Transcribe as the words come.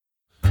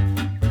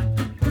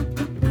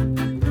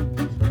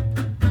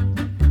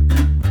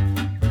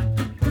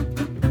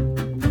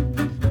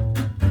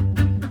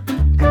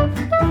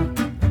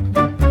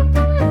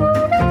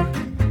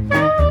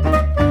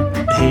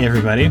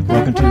everybody.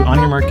 Welcome to On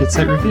Your Mark, Get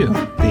Set Review,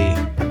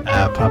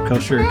 the pop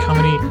culture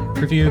comedy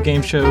review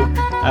game show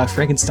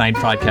Frankenstein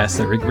podcast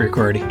that we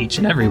record each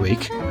and every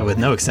week with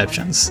no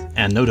exceptions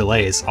and no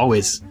delays,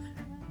 always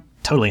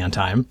totally on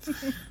time.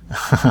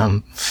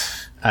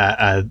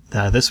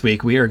 This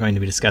week we are going to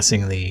be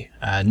discussing the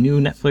new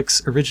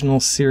Netflix original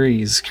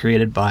series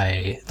created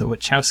by the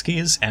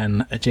Wachowskis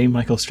and J.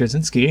 Michael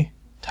Straczynski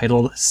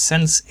titled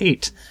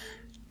Sense8.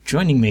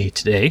 Joining me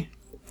today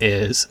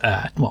is,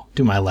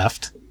 to my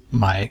left,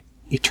 my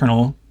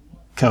eternal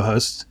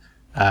co-host.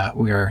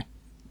 We are,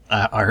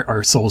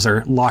 our souls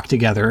are locked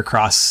together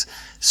across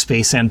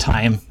space and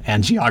time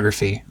and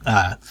geography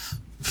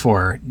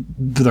for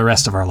the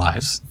rest of our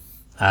lives.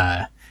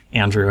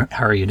 Andrew,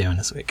 how are you doing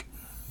this week?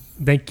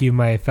 Thank you,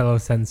 my fellow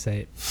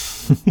sensei.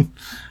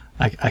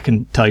 I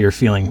can tell you're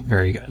feeling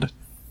very good.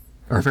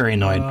 Or very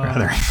annoyed,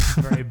 rather.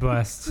 Very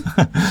blessed.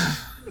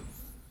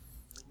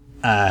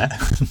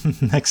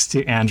 Next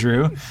to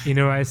Andrew. You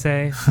know what I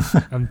say?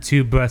 I'm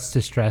too blessed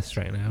to stress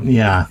right now.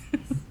 Yeah.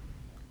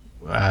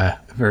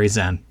 Very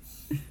zen.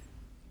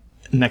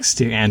 Next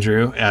to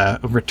Andrew, a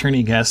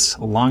returning guest,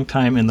 a long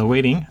time in the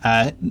waiting.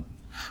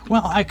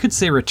 Well, I could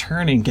say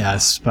returning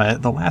guest,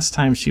 but the last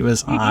time she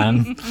was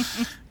on,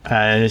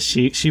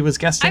 she was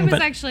guesting, I was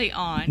but actually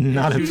on.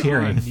 not She was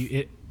appearing.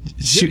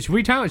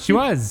 on. She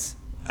was.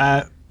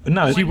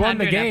 No, She won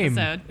the 100 game.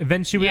 episode. And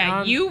then she went Yeah,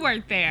 on. you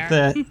weren't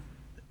there.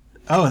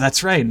 Oh,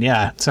 that's right.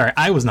 Yeah, sorry,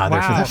 I was not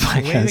there for Wow, that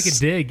way to make a podcast.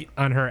 dig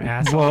on her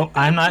ass. Well,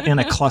 I'm not in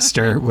a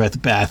cluster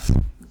with Beth,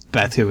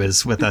 who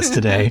is with us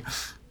today.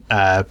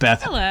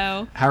 Beth,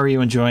 Hello. how are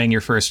you enjoying your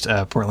first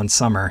Portland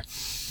summer?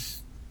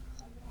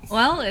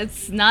 Well,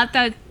 it's not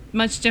that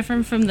much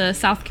different from the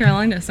South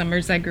Carolina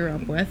summers I grew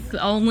up with.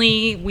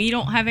 Only we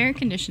don't have air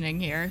conditioning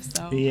here,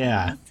 so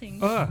Yeah.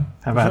 Ugh.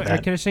 How about Is there air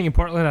that? conditioning in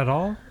Portland at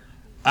all?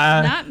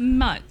 not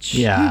much.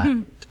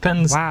 Yeah,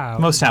 depends. Wow.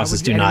 Most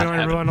houses do not have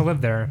Anyone it. want to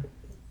live there?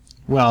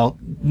 Well,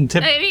 I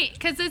mean,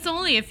 because it's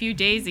only a few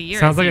days a year.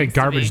 Sounds it like a seems to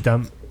garbage be.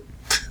 dump.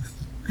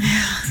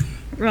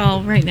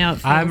 Well, right now it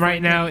feels I'm like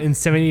right now in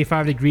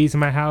 75 degrees in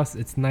my house.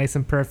 It's nice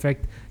and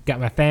perfect. Got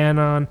my fan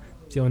on.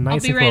 Feeling I'll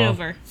nice be and right cool.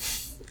 over.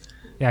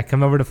 Yeah,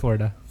 come over to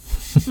Florida.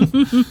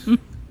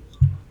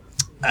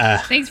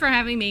 Thanks for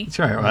having me.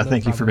 sure. Well,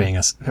 thank you for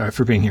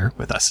being here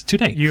with us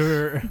today.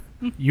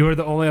 You're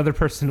the only other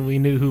person we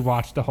knew who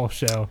watched the whole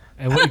show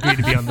and would agree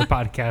to be on the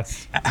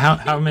podcast.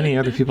 How many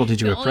other people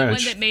did you The only one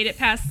approach? that made it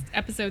past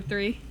episode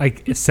 3.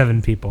 Like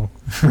 7 people.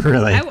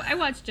 Really? I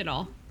watched it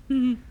all.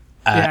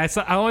 Yeah, it's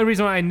the only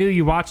reason why I knew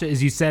you watched it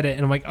is you said it,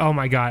 and I'm like, oh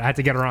my god, I had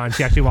to get her on.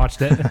 She actually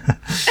watched it.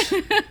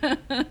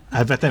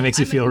 I bet that makes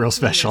you feel real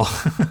special.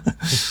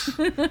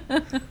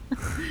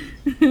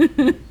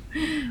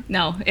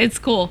 No, it's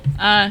cool.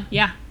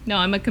 Yeah. No,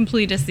 I'm a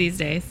completist these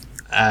days.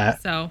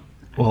 So,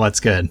 Well, that's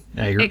good.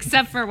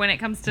 except for when it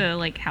comes to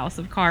like House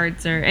of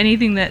Cards or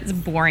anything that's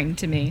boring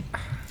to me,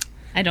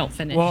 I don't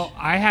finish. Well,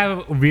 I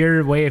have a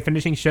weird way of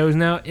finishing shows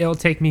now. It'll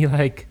take me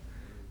like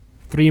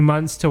 3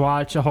 months to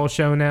watch a whole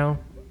show now.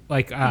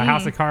 Like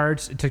House of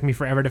Cards, it took me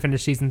forever to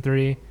finish season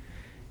 3.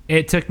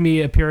 It took me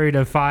a period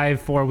of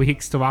 4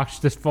 weeks to watch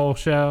this full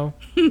show.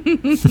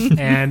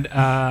 And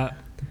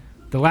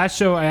the last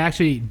show I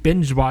actually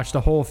binge watched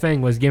the whole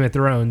thing was Game of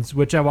Thrones,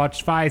 which I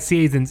watched 5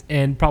 seasons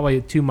in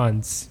probably 2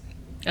 months.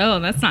 oh,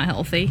 that's not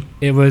healthy.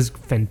 It was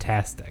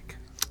fantastic.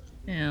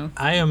 Yeah.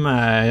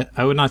 I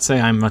would not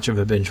say I'm much of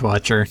a binge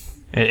watcher.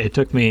 It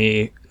took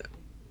me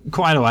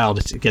quite a while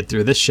to get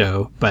through this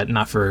show, but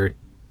not for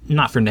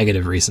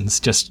negative reasons.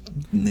 Just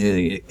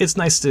it's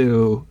nice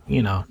to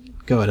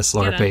go at a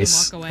slower Get up and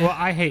pace. walk away. Well,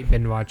 I hate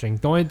binge watching.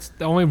 The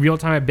only real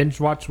time I binge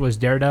watched was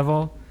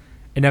Daredevil,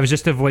 and that was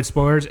just to avoid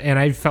spoilers. And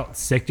I felt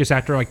sick just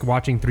after like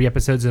watching 3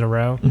 episodes in a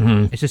row.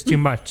 Mm-hmm. It's just too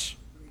much.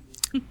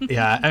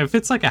 Yeah, if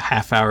it's like a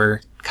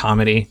half-hour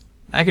comedy,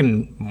 I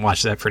can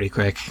watch that pretty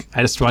quick.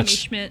 I just Kimmy watched.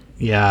 Schmidt.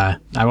 Yeah,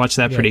 I watched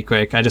that Yeah. pretty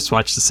quick. I just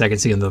watched the second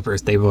season of The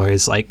Birthday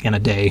Boys like in a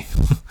day.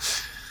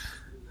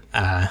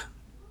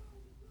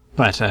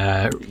 But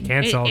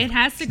Canceled. It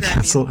has to grab you.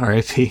 cancel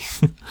R.I.P.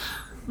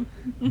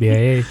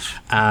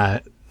 BAH.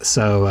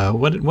 So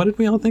what did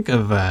we all think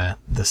of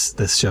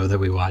this show that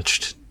we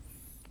watched?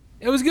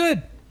 It was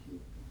good.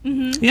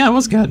 Yeah, it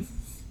was good.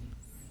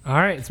 All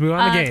right, let's move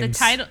on to The games.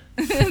 title,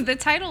 the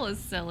title is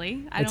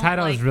silly. The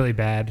title is really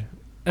bad.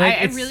 I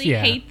It's- really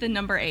yeah. hate the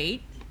number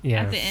 8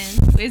 Yeah. at the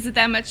end. Is it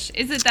that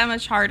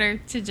much harder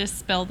to just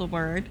spell the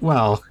word?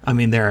 Well, I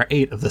mean, there are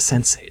 8 of the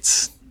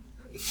Sense8s.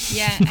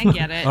 Yeah, I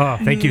get it. Oh,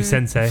 thank you,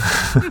 Sensei.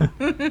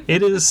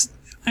 It is.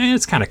 I mean,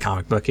 it's kind of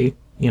comic booky.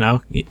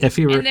 If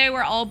you were. And they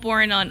were all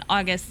born on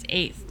August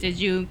 8th. Did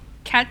you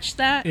catch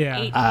that? Yeah.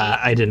 8-8.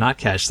 I did not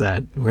catch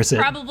that. Where's it?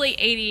 Probably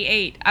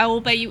 88. I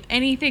will bet you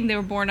anything they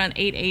were born on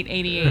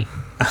 8-8-88.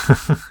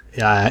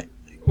 Yeah,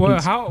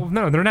 Well, how?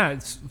 No, they're not.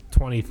 It's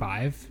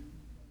 25.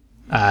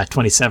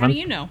 27. How do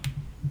you know?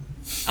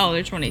 Oh,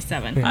 they're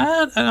 27.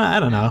 I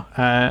don't know.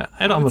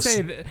 I'd almost.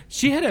 Say that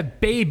she had a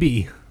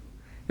baby.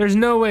 There's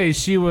no way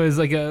she was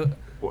like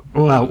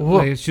Well,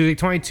 Like, she was like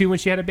 22 when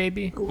she had a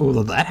baby.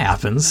 well, that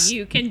happens.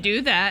 You can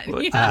do that.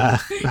 Yeah.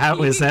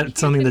 How is that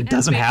something that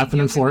doesn't happen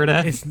in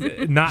Florida? It's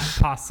not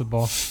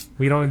possible.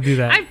 We don't do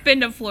that. I've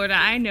been to Florida.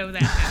 I know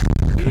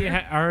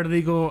that. Our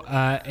legal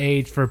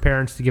age for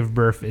parents to give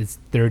birth is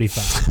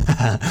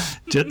 35.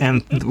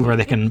 And where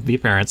they can be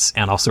parents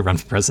and also run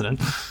for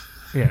president.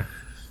 Yeah.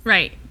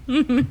 Right.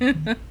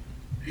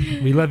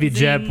 We love you,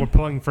 Jeb. We're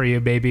pulling for you,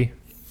 baby.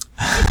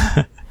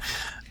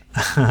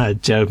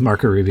 Joe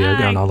Marco Rubio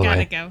going all the gotta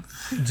way. go.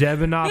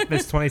 Jeb in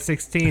office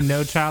 2016.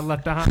 No child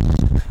left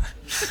behind.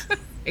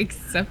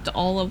 Except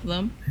all of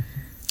them.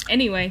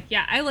 Anyway,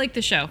 yeah, I like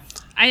the show.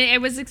 I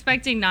was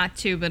expecting not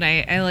to, but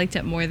I liked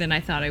it more than I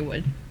thought I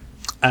would.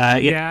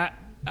 Yeah.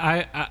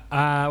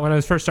 I when I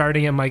was first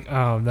starting, I'm like,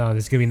 oh no,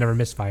 this is gonna be another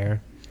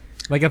misfire.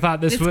 Like I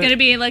thought this It's was going to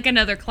be like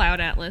another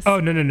Cloud Atlas. Oh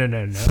no!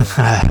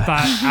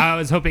 I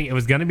was hoping it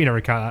was gonna be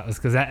another Cloud Atlas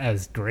because that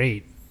was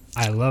great.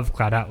 I love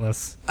Cloud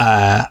Atlas.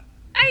 I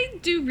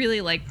do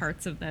really like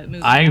parts of that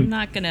movie. I'm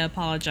not going to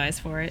apologize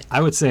for it.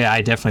 I would say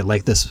I definitely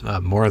like this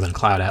more than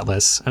Cloud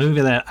Atlas, a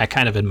movie that I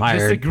kind of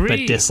admired but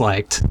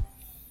disliked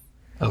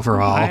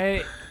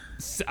overall.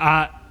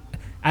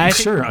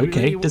 Sure,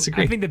 okay,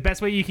 disagree. I think the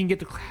best way you can get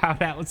the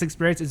Cloud Atlas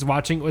experience is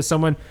watching it with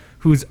someone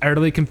who's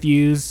utterly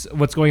confused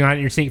what's going on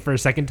and you're seeing it for a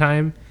second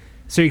time.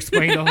 So you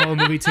explain the whole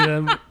movie to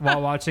them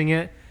while watching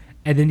it,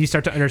 and then you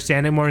start to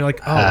understand it more. And you're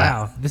like, oh,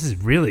 wow, this is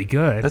really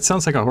good. That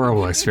sounds like a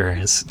horrible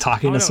experience,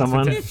 talking to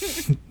someone.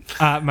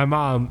 My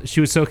mom,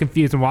 she was so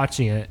confused when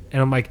watching it,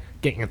 and I'm like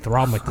getting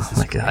enthralled. I'm like, this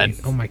is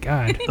great. Oh my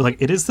God.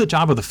 Like, it is the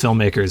job of the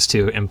filmmakers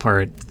to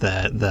impart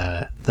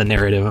the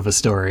narrative of a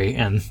story,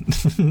 and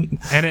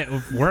and it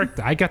worked.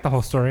 I got the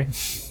whole story.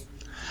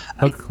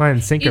 Hook, line,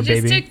 and sinker,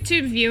 baby. It just took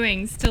 2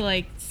 viewings to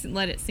like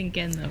let it sink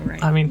in, though,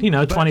 right? I mean,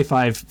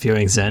 25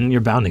 viewings in,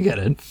 you're bound to get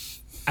it.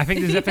 I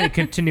think there's definitely a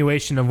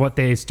continuation of what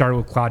they started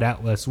with Cloud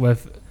Atlas,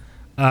 with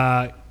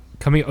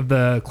coming up with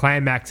the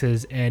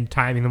climaxes and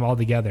timing them all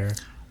together.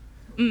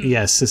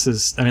 Yes, this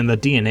is. I mean, the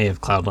DNA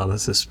of Cloud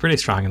Atlas is pretty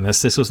strong in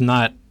this. This was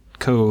not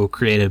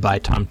co-created by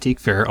Tom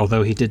Tykwer,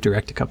 although he did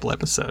direct a couple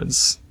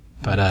episodes.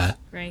 But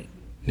right.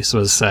 This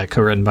was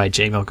co-written by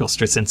J. Michael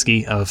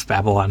Straczynski of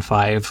Babylon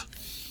 5.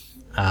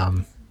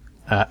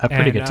 A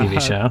pretty good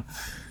TV show.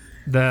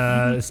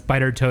 The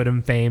Spider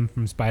Totem fame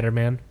from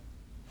Spider-Man.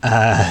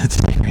 Did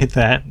he create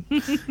that?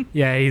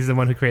 Yeah, he's the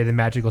one who created the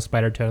magical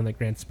spider totem that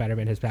grants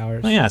Spider-Man his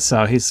powers. Oh, yeah,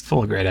 so he's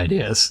full of great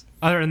ideas.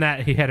 Other than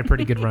that, he had a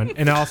pretty good run.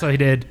 And also he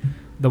did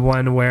the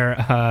one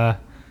where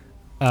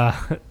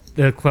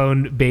the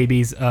clone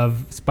babies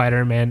of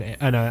Spider-Man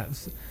and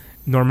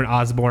Norman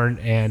Osborn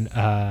and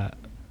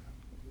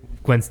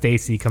Gwen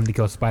Stacy come to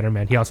kill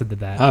Spider-Man. He also did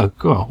that. Oh,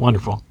 cool.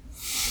 Wonderful.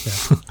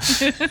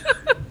 Yeah.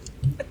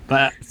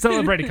 But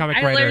celebrated comic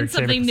writer. I learn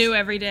something new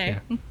every day.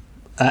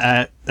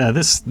 Yeah.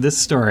 This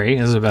story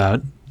is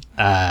about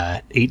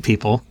 8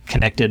 people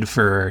connected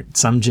for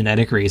some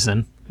genetic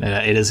reason.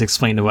 It is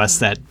explained to us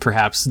that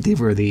perhaps they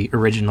were the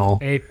original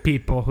 8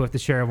 people who have to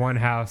share one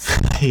house.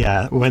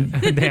 Yeah, when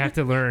they have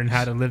to learn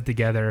how to live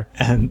together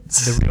and in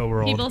the real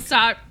world. People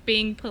stop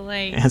being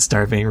polite and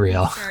start being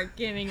real. Start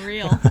getting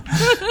real.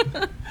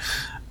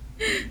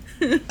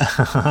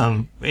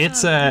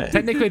 It's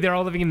technically they're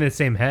all living in the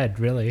same head,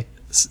 really.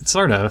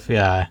 Sort of,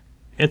 yeah.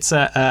 It's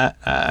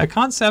a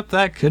concept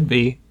that could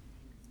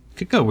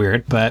go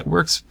weird, but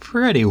works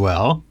pretty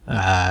well.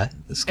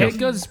 It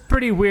goes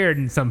pretty weird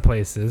in some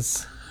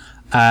places.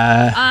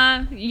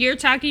 You're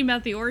talking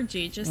about the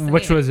orgy,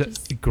 which was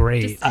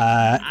great.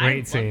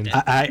 Great scene.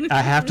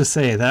 I have to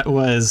say that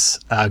was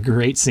a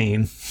great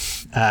scene.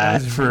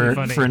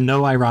 For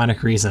no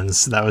ironic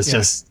reasons. That was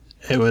just.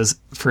 It was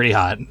pretty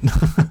hot.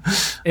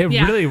 It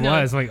really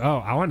was. Like, oh,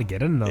 I want to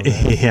get into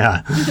those.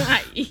 Yeah.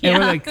 And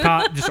when like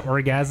caught just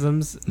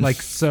orgasms,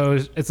 like so,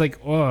 it's like,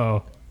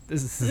 whoa,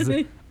 this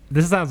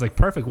sounds like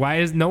perfect. Why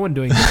is no one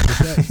doing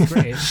this? It's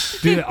great.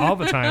 Do it all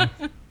the time.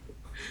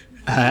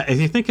 If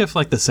you think if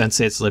like the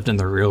Sensates lived in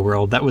the real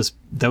world, that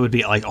would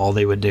be like all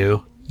they would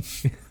do.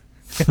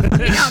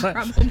 Yeah,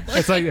 probably.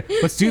 It's like,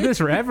 let's do this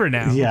forever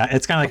now. Yeah,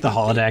 it's kind of like the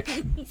holodeck.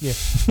 Yeah.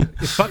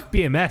 Fuck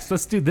BMS.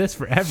 Let's do this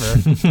forever.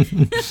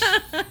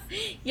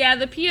 Yeah,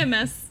 the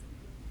PMS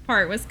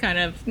part was kind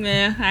of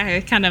meh.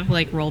 I kind of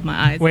like rolled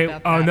my eyes. Wait,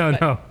 about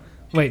no.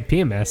 Wait,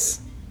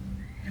 PMS.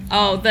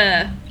 Oh,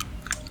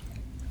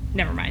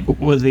 never mind.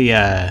 With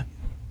the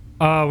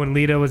when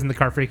Lita was in the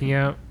car freaking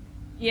out.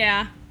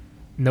 Yeah.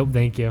 Nope,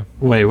 thank you.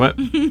 Wait, what?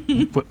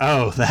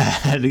 Oh,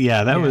 that.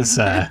 Yeah, that was.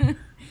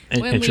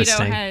 When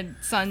interesting. Leto had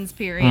son's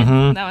period,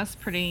 that was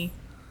pretty.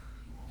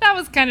 That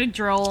was kind of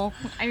droll.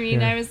 I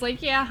mean, I was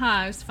like,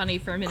 yeah, it was funny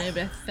for a minute,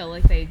 but I felt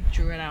like they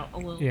drew it out a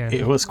little. Yeah.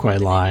 It was quite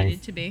long.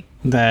 It to be.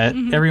 That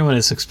everyone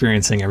is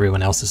experiencing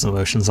everyone else's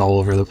emotions all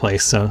over the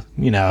place, so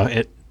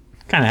it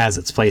kind of has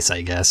its place,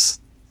 I guess.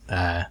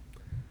 But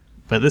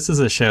this is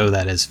a show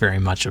that is very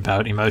much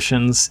about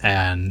emotions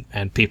and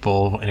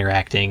people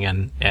interacting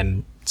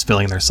and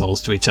spilling their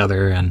souls to each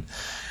other and.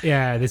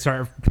 Yeah,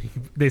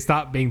 they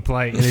stop being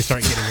polite and they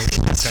start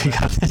getting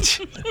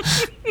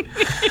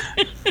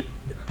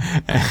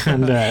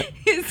And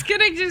It's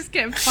gonna just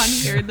get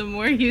funnier the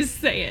more you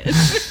say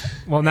it.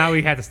 Well, now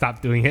we had to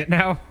stop doing it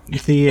now.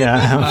 the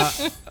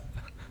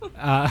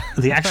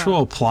the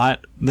actual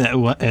plot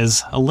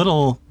is a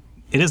little.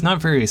 It is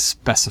not very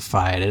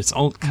specified. It's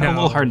kind of a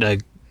little hard to.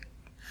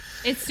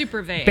 It's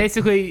super vague.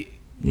 Basically,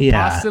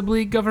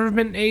 possibly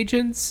government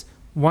agents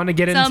want to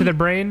get into the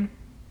brain.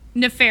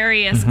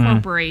 Nefarious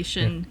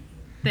corporation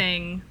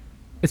thing.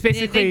 It's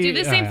basically they do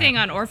the same thing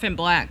on Orphan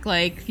Black.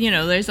 Like,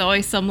 there's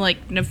always some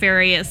like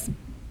nefarious,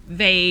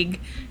 vague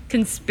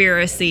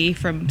conspiracy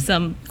from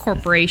some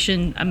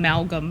corporation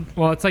amalgam.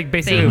 Well, it's like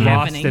basically thing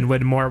Lost happening. and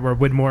Widmore, where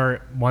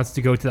Widmore wants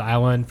to go to the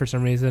island for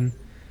some reason,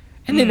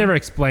 and they never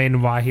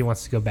explain why he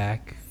wants to go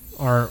back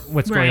or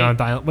what's going on with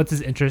the island. What's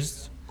his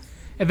interest?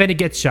 And then he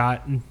gets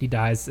shot and he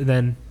dies, and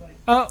then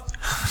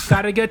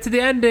gotta get to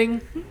the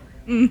ending.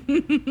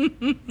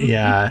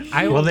 Yeah.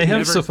 Well, they have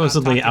never stop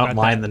supposedly talking about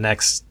outlined that.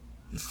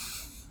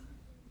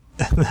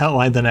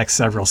 the next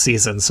several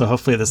seasons, so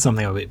hopefully there's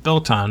something will be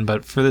built on.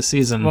 But for this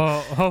season,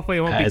 Well, hopefully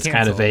it won't be it's canceled.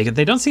 kind of vague.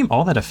 They don't seem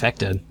all that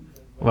affected.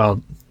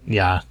 Well,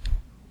 yeah.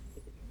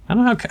 I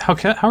don't know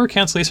how are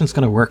cancellations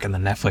going to work in the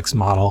Netflix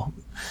model.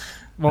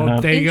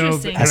 Well, there you go.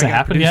 Interesting. Has it Everyone got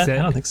happened yet? produced it.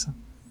 I don't think so.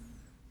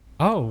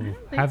 Oh,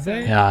 have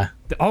they? Yeah.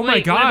 Oh my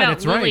Wait, God, what about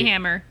that's right.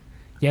 Lilyhammer?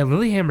 Yeah,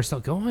 Lilyhammer's still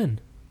going.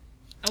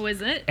 Oh,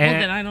 is it? And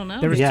Well, then I don't know.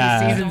 There was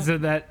Yeah. 2 seasons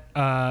of that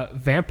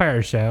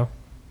vampire show.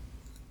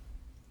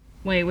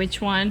 Wait, which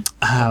one?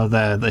 Oh,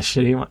 the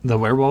shitty one, the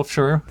werewolf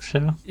show.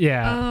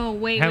 Yeah. Oh,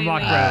 wait,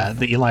 Hemlock wait. Grove.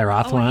 The Eli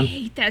Roth Oh, I one.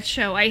 hate that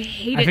show. I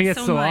hate I think it it's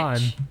so still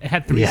much. on. It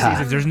had 3 Yeah.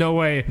 seasons. There's no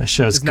way The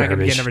show's it's not going to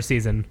get garbage. another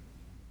season.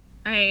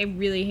 I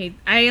really hate.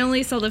 I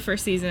only saw the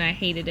first season. I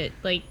hated it.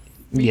 Like,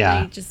 really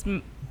Yeah. just.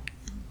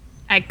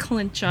 I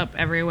clench up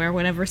everywhere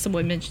whenever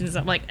someone mentions it.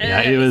 I'm like, Yeah,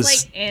 it it's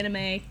was- like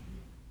anime.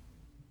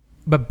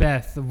 But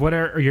Beth, what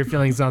are your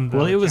feelings on the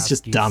Well, it was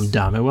just Wachowskis?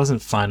 dumb. It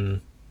wasn't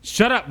fun.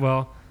 Shut up,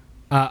 Will.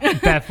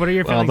 Beth, what are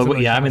your Well, feelings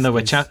on the the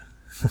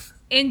Wachowskis?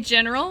 In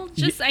general,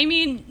 just I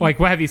mean, Like,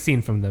 what have you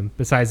seen from them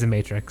besides The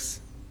Matrix?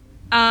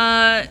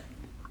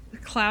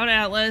 Cloud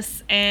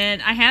Atlas,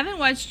 and I haven't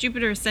watched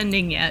Jupiter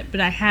Ascending yet, but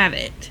I have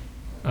it.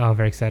 Oh,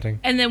 very exciting.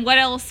 And then what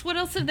else? What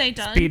else have they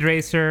done? Speed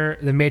Racer,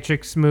 The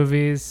Matrix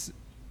movies.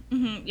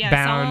 Yeah,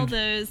 I saw all Bound.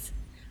 those.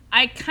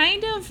 I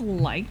kind of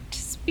liked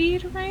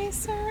Speed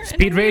Racer. in a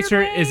Speed weird Racer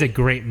way. is a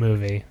great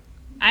movie.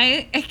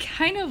 I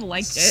kind of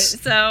liked it.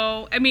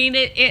 So, I mean,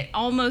 it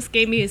almost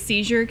gave me a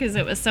seizure because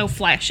it was so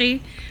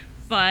flashy,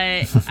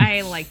 but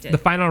I liked The it.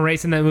 final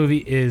race in that movie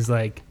is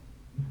like,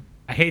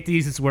 I hate to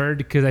use this word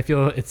because I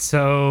feel it's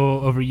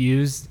so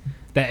overused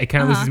that it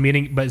kind of loses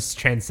meaning, but it's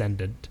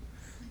transcendent.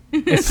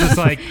 It's just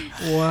like,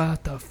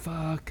 what the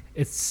fuck?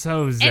 It's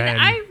so zen.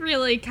 And I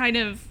really kind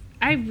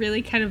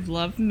of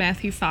love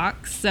Matthew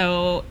Fox.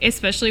 So,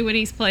 especially when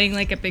he's playing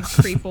like a big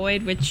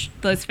creepoid, which,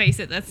 let's face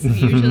it, that's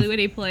usually what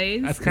he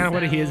plays. That's kinda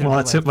what he is in Well,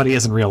 that's what he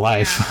is in real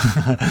life.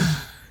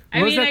 I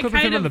What was mean, that I clip of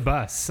him kind on the of,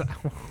 bus?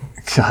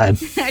 God.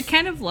 I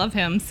kind of love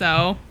him.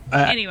 So,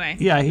 anyway.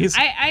 Yeah, he's.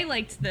 I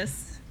liked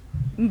this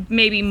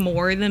maybe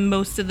more than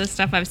most of the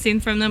stuff I've seen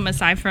from them,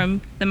 aside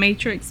from The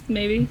Matrix,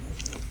 maybe.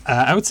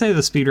 I would say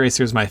the Speed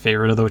Racer is my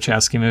favorite of the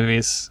Wachowski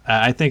movies.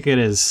 I think it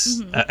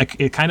is a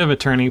kind of a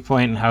turning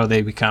point in how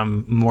they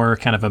become more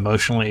kind of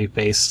emotionally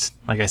based.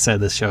 Like I said,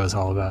 this show is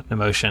all about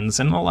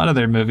emotions, and a lot of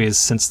their movies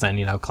since then,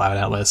 Cloud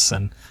Atlas,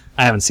 and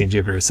I haven't seen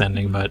Jupiter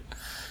Ascending, but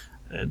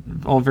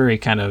all very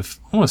kind of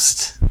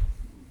almost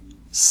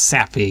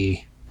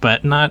sappy,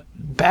 but not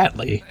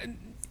badly.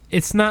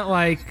 It's not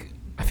like,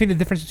 I think the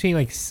difference between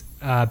like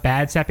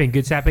bad sappy and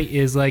good sappy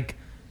is like,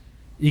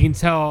 you can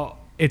tell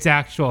its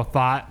actual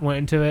thought went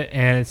into it,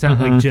 and it's not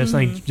like just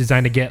like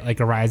designed to get like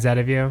a rise out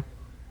of you.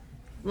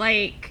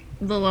 Like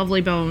The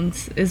Lovely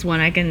Bones is one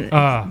I can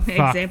Oh,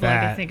 fuck example I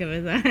that. can think of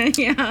as that.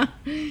 Yeah.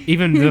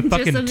 Even the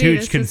fucking something Tooch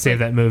that's couldn't just save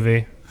like- that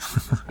movie.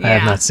 I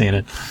have not seen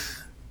it.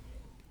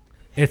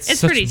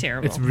 It's pretty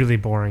terrible. It's really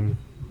boring,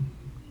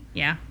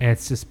 Yeah. and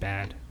it's just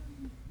bad.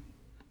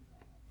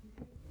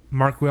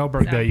 Mark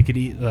Wahlberg, though, you could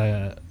eat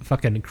the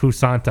fucking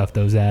croissant off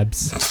those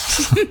abs.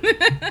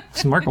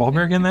 Is Mark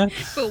Wahlberg in that?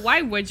 But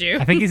why would you?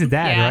 I think he's a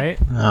dad, Yeah. right?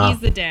 Oh. He's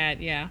the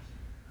dad, yeah.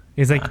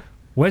 He's like,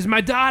 "Where's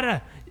my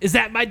daughter? Is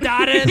that my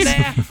daughter in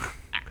there?"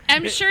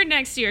 I'm sure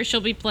next year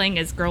she'll be playing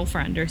his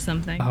girlfriend or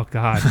something. Oh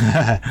God.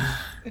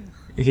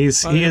 He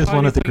is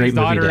one of the great his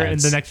movie daughter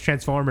dads. in the next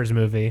Transformers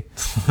movie,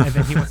 and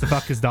then he wants to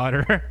fuck his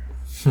daughter.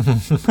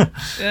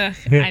 Ugh,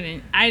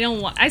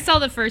 I saw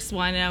the first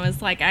one and I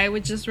was like, I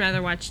would just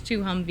rather watch two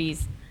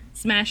Humvees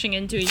smashing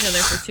into each other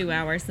for 2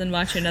 hours than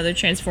watch another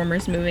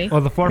Transformers movie. Well,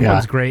 the fourth Yeah.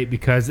 one's great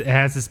because it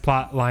has this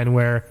plot line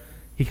where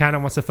he kind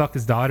of wants to fuck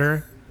his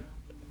daughter,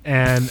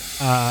 and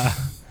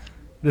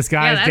this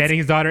guy Yeah, is that's dating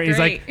his daughter. He's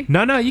great. like,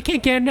 "No, you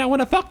can't get. I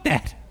want to fuck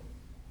that."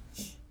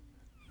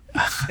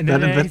 And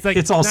then But he's like,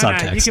 it's all "No, you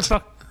subtext." can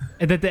fuck."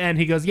 And at the end,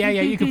 he goes, "Yeah,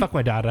 you can fuck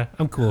my daughter.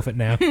 I'm cool with it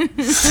now."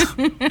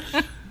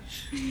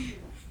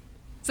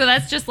 So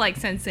that's just like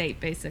Sense8,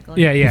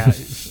 basically. Yeah.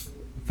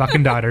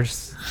 Fucking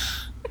daughters.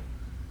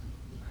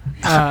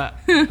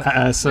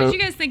 What So did you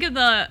guys think of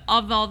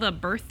all the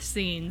birth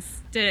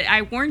scenes?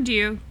 I warned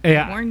you.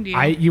 Yeah, I warned you.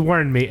 You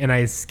warned me, and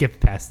I skipped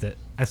past it.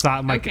 I saw it.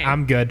 I'm like, Okay.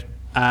 I'm good.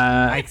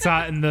 I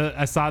saw it in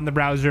the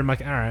browser. I'm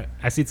like, all right,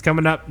 I see it's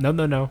coming up.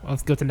 No.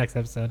 Let's go to the next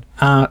episode.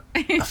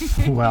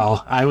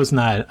 well, I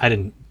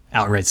didn't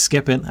outright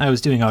skip it. I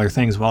was doing other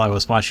things while I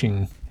was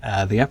watching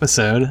the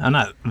episode. I'm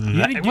not. You It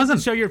didn't get wasn't.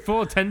 to show your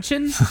full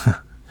attention.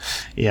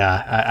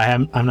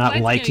 Yeah, I'm not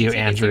Glad like you you, take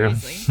it Andrew.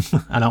 seriously.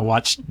 I don't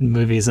watch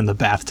movies in the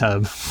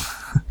bathtub.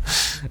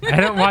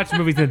 I don't watch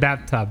movies in the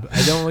bathtub.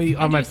 I don't eat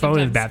on my do phone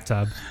in the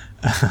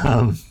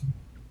sometimes.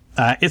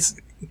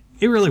 bathtub.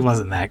 It really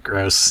wasn't that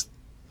gross.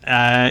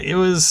 It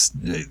was,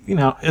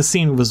 a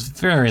scene was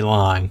very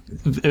long.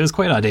 It was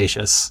quite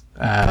audacious.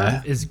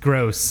 Is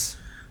gross.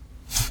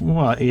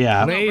 Well,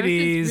 yeah. Wait. Birth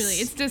is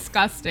Ladies. it's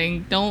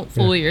disgusting. Don't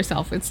fool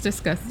yourself. It's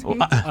disgusting.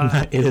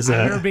 It is I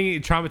remember a.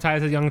 being traumatized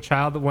as a young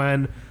child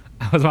when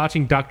I was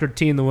watching Dr.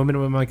 T and the Woman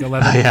when I'm like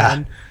 11, Yeah.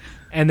 10.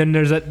 And then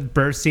there's that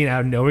birth scene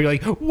out of nowhere. You're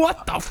like,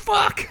 what the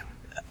fuck?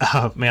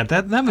 Oh man,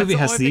 that movie the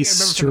has only the thing I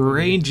remember from the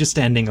movie. strangest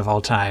ending of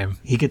all time.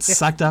 He gets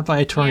sucked up by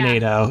a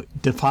tornado,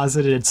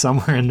 deposited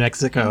somewhere in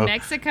Mexico.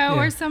 Mexico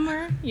or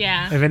somewhere?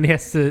 Yeah. And then he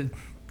has to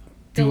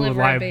do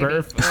Deliver a a live baby.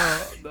 birth.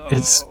 Oh, no.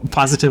 It's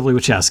positively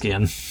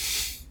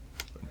Wachowskian.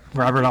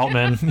 Robert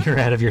Altman, you're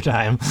ahead of your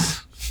time.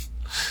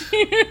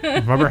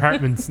 Robert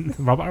Hartman's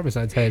ahead of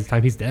his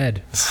time. He's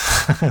dead.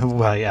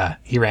 Well, yeah,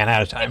 he ran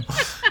out of time.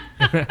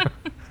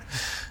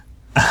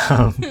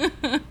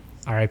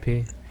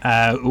 R.I.P.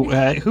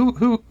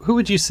 Who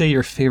would you say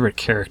your favorite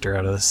character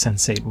out of the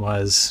Sense8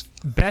 was?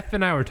 Beth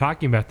and I were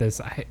talking about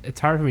this. It's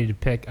hard for me to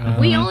pick.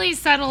 We only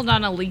settled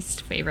on a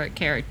least favorite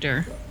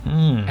character.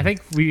 I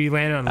think we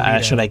landed on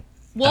Lita. Should I?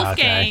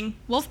 Wolfgang. Okay.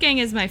 Wolfgang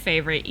is my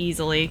favorite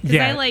easily. 'Cause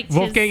Yeah, I liked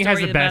Wolfgang his has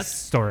story the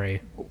best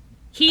story.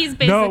 He's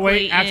basically No,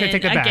 wait, actually, I in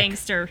take that a back.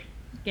 gangster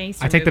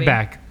I take the movie.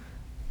 back.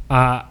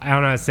 I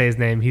don't know how to say his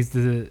name. He's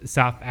the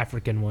South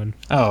African one.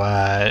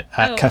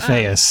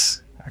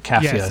 Cafeus. Or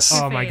Cafius. Yes.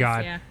 Oh my Cafeus,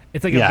 god. yeah.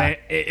 It's like Yeah.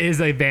 it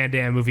is a Van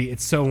Damme movie.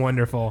 It's so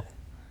wonderful.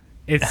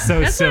 It's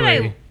so That's silly.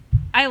 what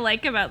I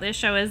like about this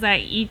show is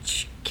that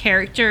each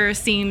character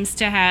seems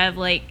to have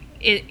like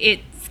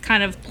it's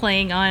kind of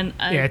playing on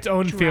Its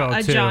own feel,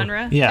 a too.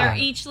 genre. Yeah. They're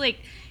each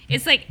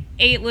it's like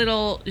 8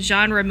 little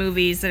genre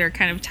movies that are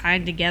kind of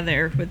tied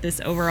together with this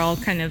overall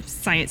kind of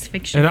science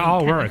fiction And it all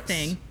kind of works.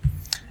 thing.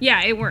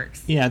 Yeah, it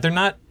works. Yeah,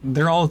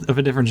 they're all of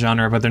a different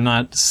genre, but they're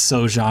not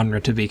so genre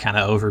to be kind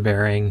of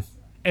overbearing.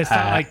 It's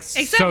not like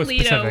Except so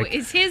Leto,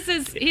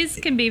 specific. his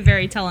can be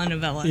very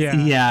telenovela. Yeah.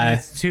 Yeah.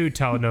 It's too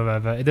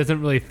telenovela. It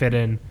doesn't really fit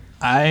in.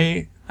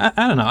 I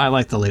don't know. I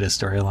like the latest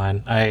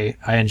storyline. I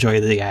enjoy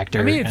the actor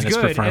I mean, and it's his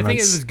good. I performance. think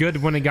it was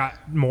good when it got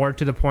more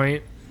to the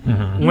point.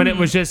 Mm-hmm. When it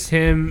was just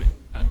him,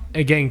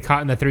 again,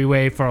 caught in the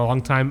three-way for a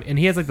long time. And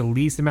he has like the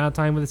least amount of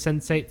time with the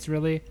Sense8s,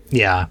 really.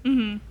 Yeah.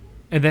 Mm-hmm.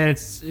 And then it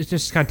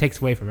just kind of takes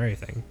away from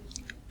everything.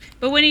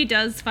 But when he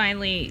does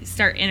finally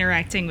start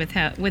interacting with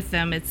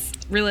them, it's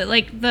really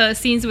like the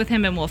scenes with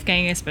him and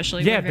Wolfgang,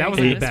 especially. Yeah, were very that was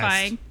the best.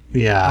 satisfying.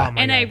 Yeah. Oh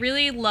my And I God.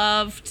 really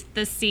loved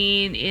the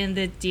scene in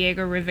the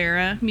Diego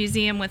Rivera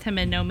Museum with him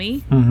and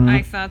Nomi. Mm-hmm.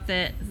 I thought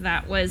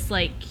that was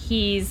like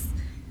he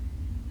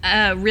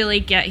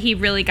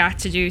really got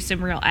to do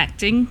some real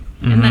acting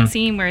in Mm-hmm. that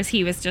scene, whereas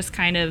he was just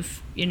kind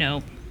of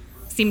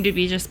seemed to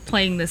be just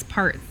playing this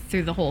part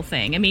through the whole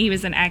thing. I mean, he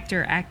was an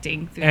actor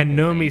acting through And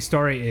the whole Nomi's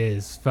story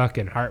is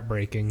fucking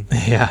heartbreaking.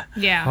 Yeah.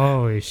 thing. Yeah.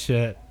 Holy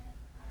shit.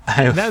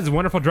 I, That is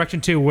wonderful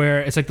direction too,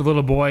 where it's like the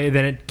little boy,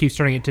 then it keeps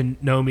turning into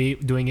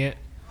Nomi doing it.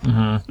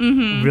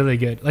 Mm-hmm. Really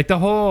good. Like the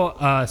whole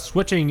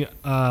switching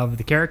of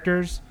the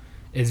characters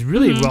is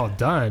really well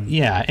done.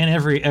 yeah, and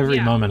every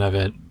Yeah. moment of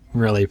it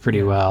really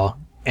pretty well.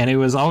 And it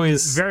was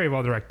always Very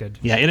well directed.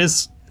 yeah,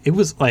 it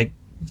was like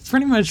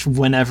pretty much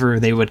whenever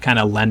they would kind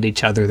of lend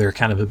each other their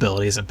kind of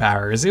abilities and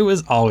powers, it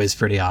was always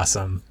pretty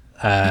awesome.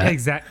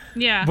 Exactly.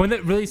 Yeah. When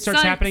it really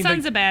starts happening,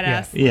 Son's like, a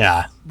badass.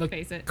 Yeah. the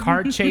Face it.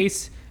 car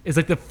chase is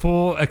like the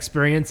full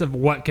experience of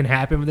what can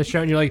happen with the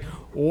show, and you're like,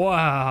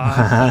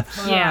 wow,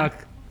 Yeah.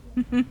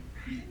 fuck.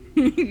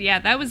 Yeah,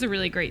 that was a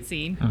really great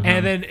scene.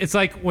 And then it's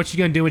like, what's she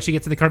gonna do when she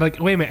gets in the car? Like,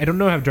 wait a minute, I don't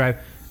know how to drive.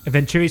 And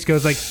then Cherish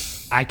goes like,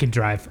 I can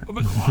drive.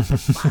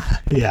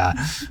 Yeah.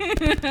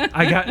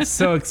 I got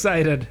so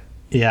excited.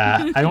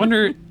 Yeah. I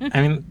wonder,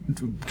 I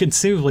mean,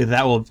 conceivably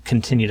that will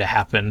continue to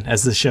happen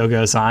as the show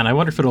goes on. I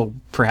wonder if it'll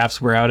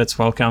perhaps wear out its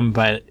welcome,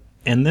 but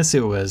in this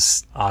it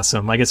was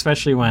awesome. Like,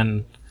 especially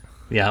when,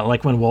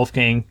 like when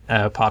Wolfgang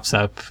pops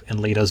up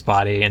in Leto's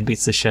body and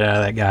beats the shit out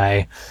of that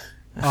guy.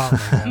 Oh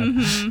my god. And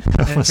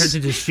it turns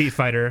into Street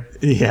Fighter.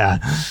 Yeah.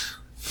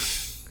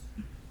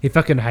 He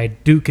fucking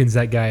Hadoukens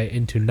that guy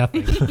into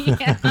nothing.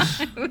 Yeah,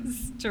 it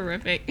was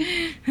terrific.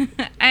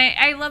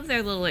 I love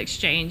their little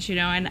exchange,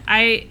 and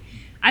I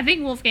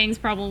think Wolfgang's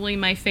probably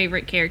my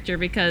favorite character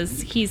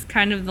because he's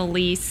kind of the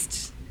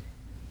least.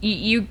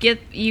 You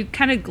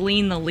kind of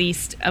glean the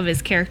least of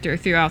his character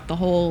throughout the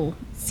whole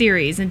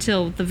series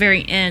until the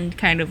very end,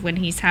 kind of when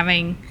he's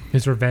having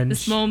His revenge.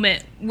 this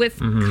moment with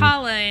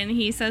Kala, and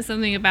he says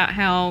something about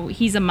how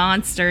he's a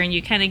monster, and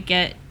you kind of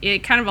get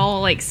it. Kind of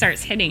all like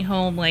starts hitting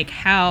home, like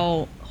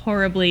how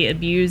horribly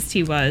abused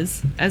he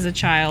was as a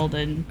child,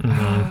 and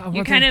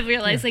you kind of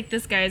realize like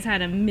this guy's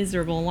had a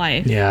miserable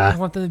life. I Yeah.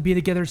 want them to be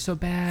together so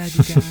bad,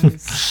 you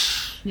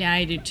guys. Yeah,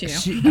 I do too.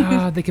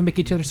 They can make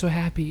each other so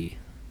happy.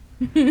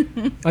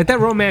 Like that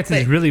romance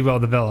is really well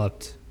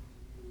developed.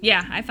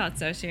 Yeah, I thought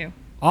so too.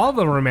 All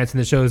the romance in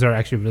the shows are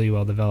actually really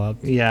well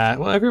developed. Yeah.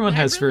 Well, everyone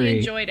has I really very.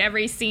 enjoyed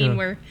every scene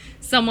where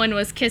someone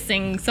was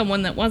kissing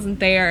someone that wasn't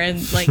there, and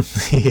like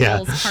Yeah.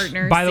 Bill's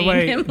partner. By the seeing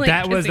way, him, like,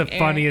 that was the kissing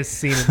funniest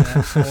scene in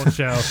that whole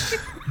show.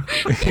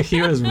 He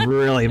was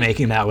really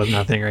making that with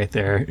nothing right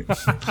there.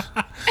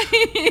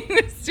 He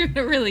was doing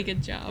a really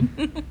good job.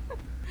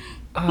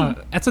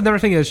 That's another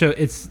thing of the show.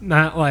 It's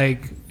not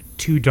like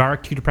too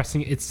dark, too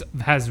depressing. It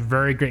has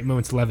very great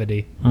moments of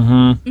levity.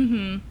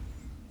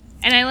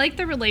 And I like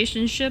the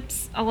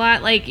relationships a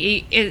lot. Like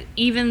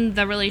even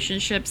the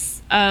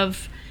relationships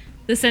of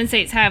the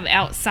sensates have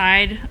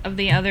outside of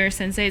the other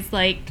sensates,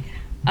 like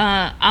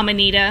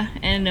Amanita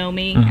and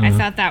Nomi. I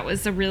thought that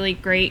was a really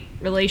great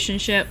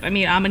relationship. I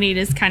mean, Amanita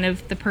is kind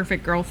of the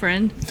perfect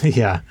girlfriend,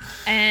 Yeah.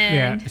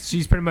 and Yeah,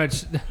 she's pretty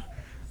much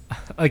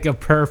like a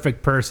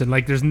perfect person.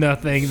 Like there's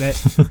nothing that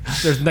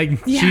there's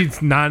like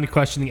she's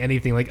non-questioning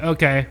anything. Like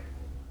okay,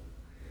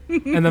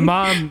 and the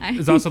mom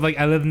is also like,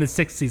 I live in the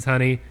 '60s,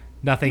 honey.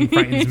 Nothing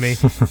frightens me.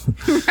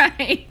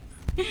 right.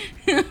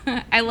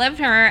 I loved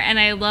her, and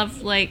I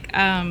loved like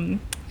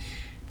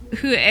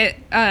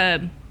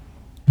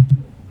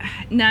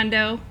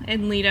Nando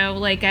and Leto.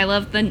 Like I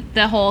love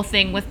the whole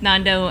thing with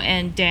Nando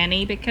and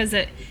Danny, because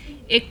it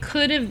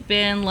could have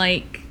been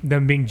like,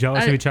 Them being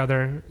jealous of each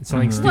other.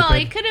 Something stupid. well,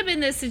 it could have been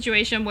this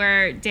situation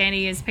where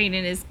Danny is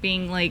painted as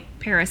being like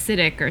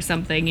parasitic or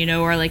something, you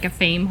know, or like a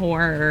fame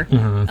whore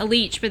or a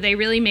leech, but they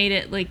really made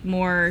it like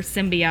more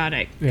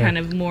symbiotic, kind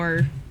of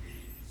more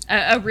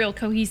a real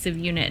cohesive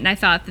unit, and I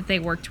thought that they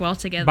worked well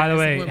together. By the as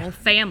way, a little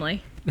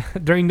family.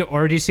 During the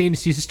orgy scene,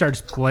 she just starts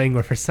playing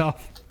with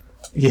herself.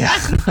 Yeah.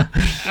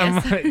 I'm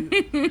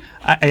like,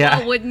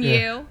 Oh, wouldn't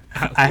you?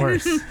 of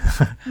course.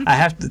 I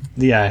have to.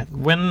 Yeah.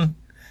 When.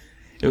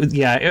 It was,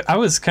 I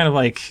was kind of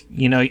like,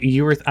 you know,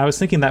 I was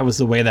thinking that was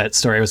the way that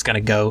story was going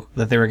to go,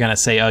 that they were going to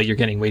say, oh, you're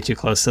getting way too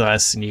close to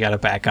us and you got to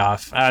back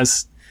off.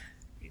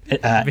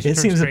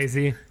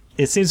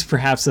 It seems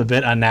perhaps a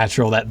bit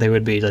unnatural that they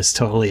would be just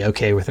totally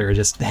okay with her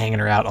just hanging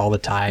her out all the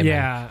time.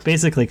 Yeah. And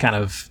basically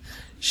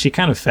she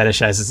kind of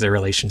fetishizes their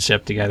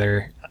relationship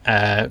together.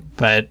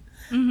 But,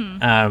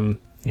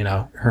 you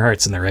know, her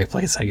heart's in the right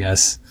place, I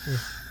guess.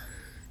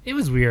 It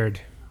was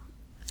weird.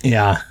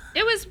 Yeah.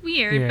 It was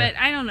weird, Yeah. but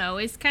I don't know.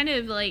 It's kind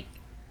of like,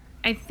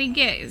 I think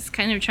it's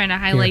kind of trying to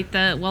highlight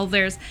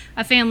there's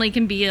a family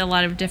can be a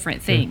lot of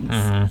different things.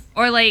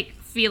 Or like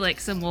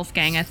Felix and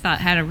Wolfgang, I thought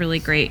had a really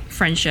great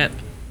friendship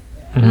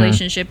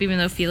relationship, even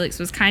though Felix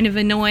was kind of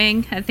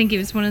annoying. I think he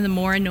was one of the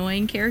more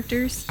annoying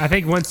characters. I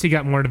think once he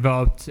got more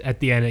developed at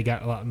the end, it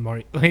got a lot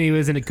more. When he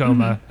was in a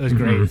coma, it was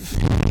great.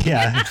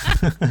 Yeah.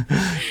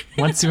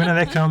 Once you went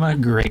into that coma,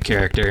 great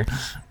character.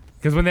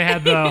 Because when they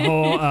had the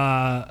whole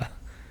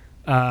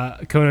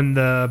Conan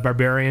the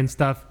Barbarian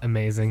stuff,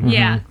 amazing.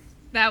 Yeah,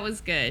 that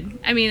was good.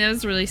 I mean, that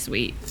was really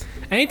sweet.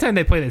 Anytime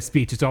they play that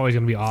speech, it's always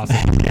going to be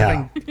awesome.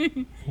 Yeah.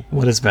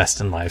 What is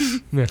best in life?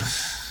 Yeah.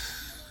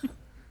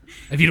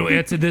 If you don't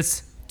answer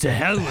this, to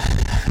hell with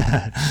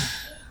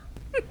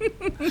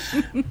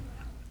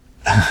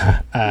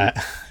it.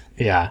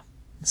 Yeah.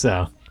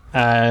 So,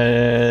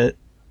 Good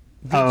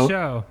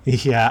show.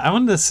 Yeah, I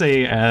wanted to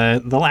say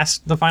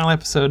the final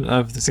episode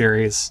of the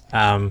series,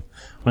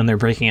 when they're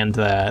breaking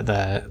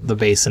into the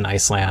base in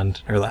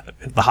Iceland, or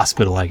the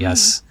hospital, I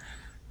guess.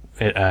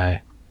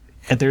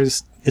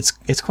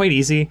 It's quite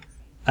easy.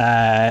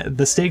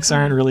 The stakes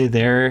aren't really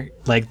there.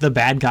 Like, the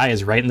bad guy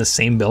is right in the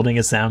same building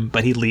as them,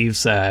 but he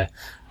leaves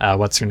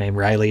what's her name,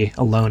 Riley,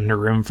 alone in a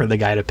room for the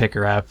guy to pick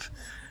her up.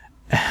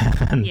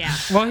 Yeah.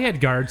 Well, he had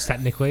guards,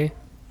 technically.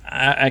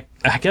 I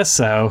guess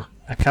so,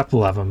 a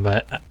couple of them,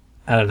 but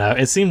I don't know.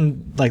 It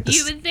seemed like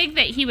You would think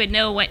that he would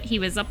know what he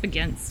was up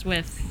against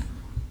with,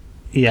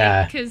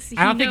 yeah. because he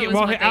I don't knows think.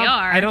 what they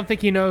are. I don't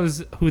think he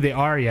knows who they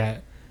are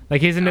yet.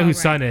 Like, he doesn't know who right.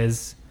 Sun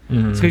is,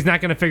 so he's not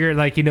gonna figure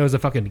like he knows a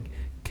fucking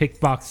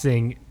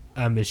kickboxing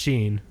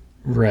machine.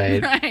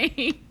 Right.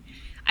 Right.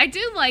 I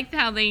do like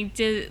how they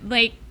did,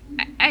 like,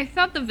 I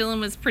thought the villain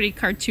was pretty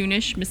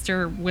cartoonish,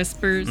 Mr.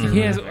 Whispers. or He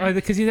has whatever.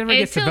 because he never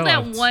gets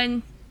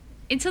developed.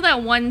 Until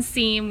that one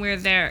scene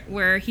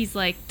where he's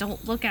like,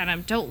 "Don't look at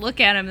him, don't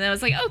look at him." And I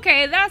was like,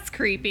 "Okay, that's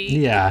creepy."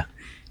 Yeah.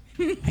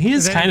 He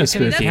is Then kind of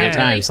because spooky that's at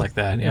times like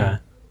that, yeah.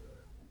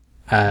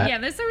 Yeah,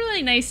 there's a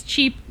really nice,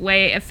 cheap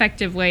way,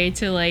 effective way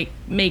to like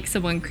make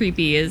someone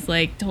creepy. Is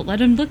like, don't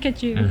let him look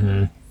at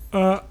you.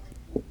 I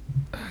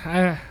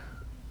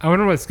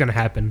wonder what's gonna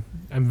happen.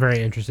 I'm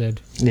very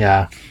interested.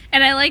 Yeah.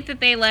 And I like that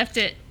they left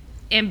it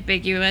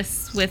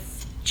ambiguous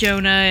with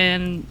Jonah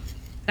and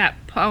that.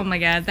 Oh my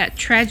God, that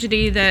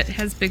tragedy that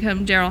has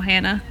become Daryl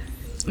Hannah.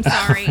 I'm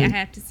sorry, I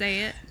have to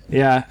say it.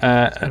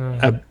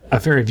 Yeah, a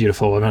very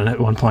beautiful woman at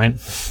one point.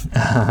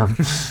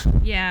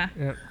 Yeah.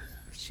 Yep.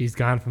 She's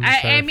gone from the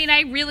I mean,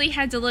 I really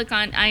had to look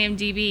on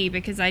IMDb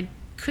because I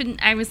couldn't.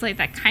 I was like,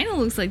 that kind of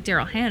looks like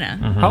Daryl Hannah.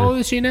 How old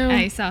is she now?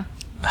 I saw.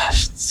 I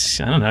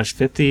don't know, she's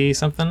 50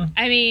 something.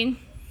 I mean,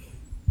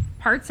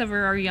 parts of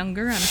her are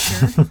younger, I'm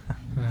sure.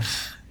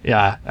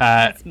 Yeah.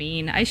 That's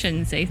mean. I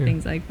shouldn't say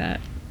things like that.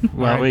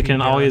 Well, we can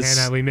Daryl always.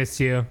 Hannah, we miss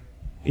you.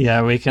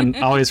 Yeah, we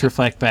can always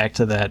reflect back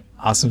to that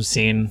awesome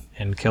scene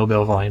in Kill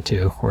Bill Volume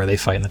 2 where they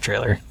fight in the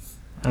trailer.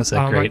 That was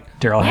a great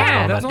Daryl Yeah,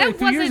 Hannah That was moment. only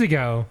 2 years wasn't-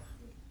 ago.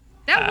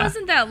 That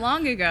wasn't that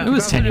long ago. It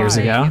was 10 years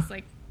ago. It's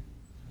like,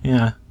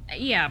 Yeah.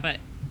 yeah, but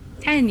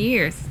 10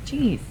 years.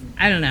 Jeez.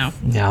 I don't know.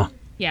 Yeah.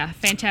 Yeah,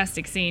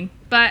 fantastic scene.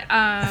 But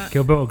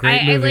Kill Bill,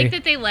 great I movie. like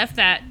that they left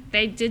that.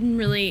 They didn't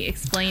really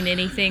explain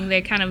anything.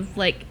 They kind of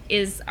like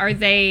were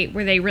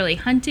they really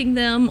hunting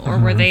them or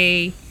are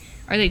they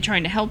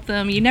trying to help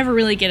them? You never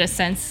really get a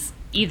sense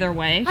either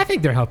way. I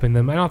think they're helping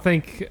them. I don't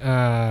think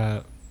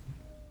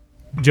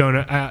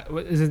Jonah.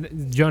 What is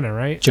it? Jonah,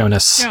 right?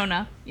 Jonas.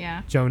 Jonah,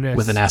 yeah. Jonas.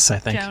 With an S, I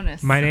think.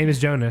 Jonas. My name is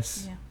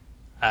Jonas.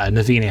 Yeah.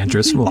 Naveen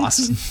Andrews from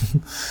Lost.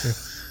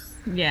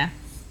 Yeah.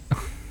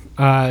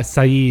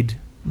 Saeed.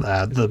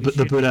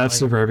 The Buddha of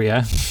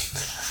Suburbia.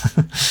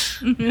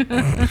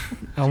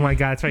 Oh my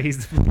God, that's right.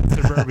 He's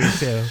suburbia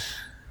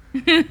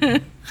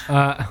too.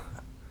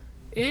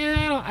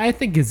 Yeah, I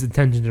think his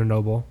intentions are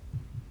noble.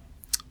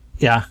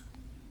 Yeah.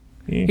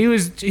 He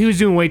was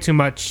doing way too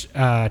much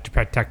to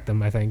protect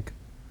them. I think.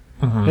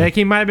 Like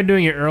he might have been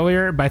doing it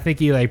earlier, but I think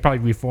he like probably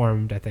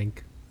reformed. I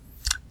think.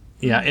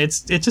 Yeah, it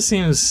just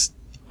seems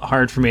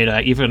hard for me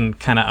to even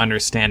kind of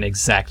understand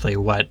exactly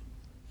what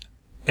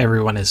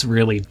everyone is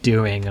really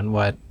doing and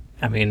what,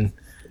 I mean,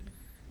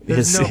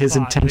 There's no his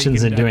plot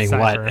intentions they in can doing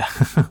what.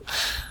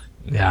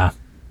 Yeah.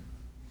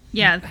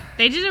 Yeah,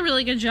 they did a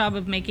really good job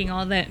of making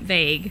all that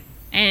vague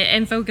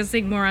and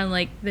focusing more on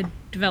like the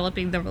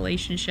developing the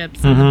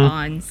relationships and the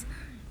bonds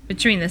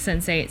between the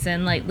sensates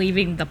and like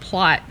leaving the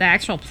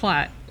actual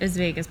plot as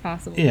vague as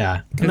possible.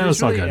 Yeah. And that It's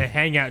was all really good. a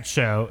hangout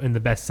show in the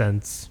best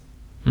sense.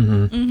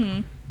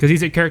 Because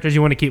these are characters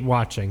you want to keep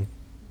watching.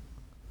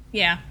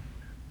 Yeah,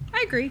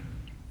 I agree.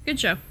 Good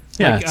show.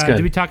 Yeah, Like, it's good.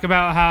 did we talk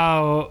about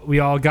how we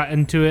all got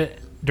into it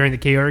during the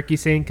karaoke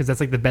scene? Because that's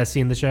like the best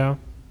scene in the show.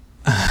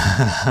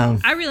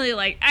 I really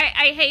like.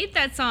 I hate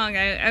that song.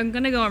 I'm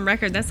gonna go on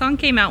record. That song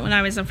came out when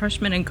I was a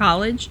freshman in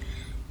college,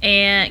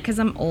 and because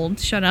I'm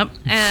old, shut up.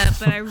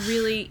 But I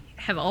really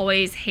have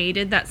always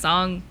hated that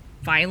song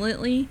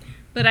violently.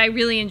 But I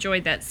really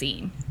enjoyed that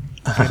scene.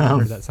 I've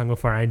heard that song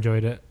before. I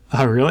enjoyed it.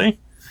 Oh, really?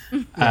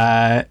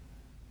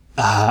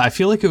 I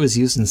feel like it was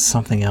used in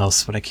something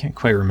else, but I can't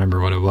quite remember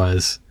what it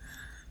was.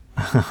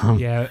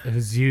 Yeah, it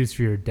was used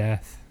for your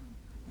death.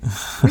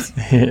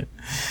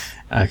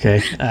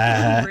 Okay.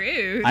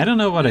 Rude. I don't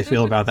know what I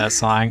feel about that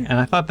song, and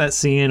I thought that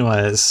scene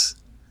was.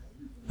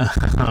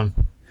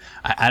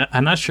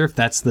 I'm not sure if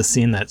that's the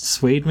scene that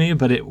swayed me,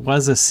 but it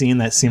was a scene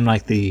that seemed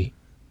like the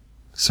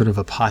sort of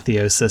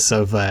apotheosis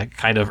of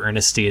kind of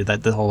earnesty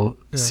that the whole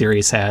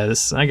series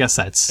has. I guess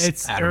that's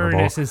Its admirable.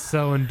 earnest is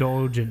so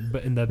indulgent,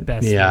 but in the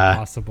best Yeah. way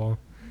possible.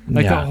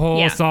 Like Yeah. the whole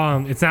Yeah.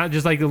 song. It's not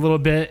just like a little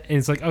bit, and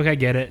it's like, okay, I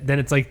get it. Then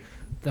it's like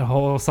the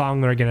whole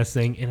song they're gonna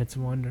sing, and it's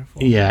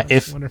wonderful. Yeah,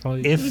 It's if wonderful.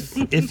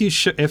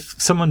 if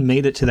someone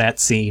made it to that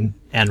scene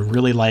and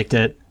really liked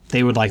it,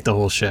 they would like the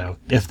whole show.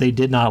 If they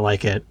did not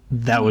like it,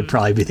 that would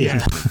probably be the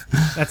end.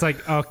 That's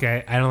like,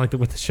 okay, I don't like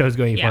what the show's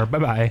going Yeah. for. Bye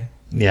bye.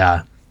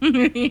 Yeah.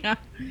 Yeah.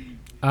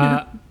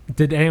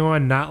 Did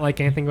anyone not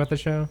like anything about the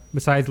show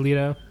besides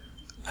Leto?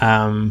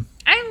 Um,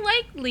 I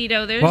like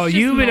Leto. There's Well, just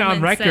you've been on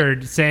moments that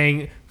record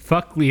saying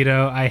 "fuck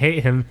Leto," I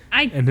hate him,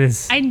 and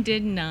his I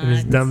did not. and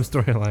his dumb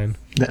storyline.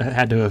 that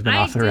had to have been I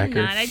off the did record.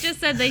 not. I just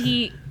said that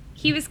he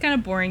was kind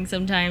of boring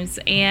sometimes,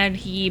 and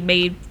he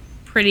made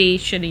pretty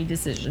shitty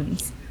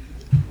decisions.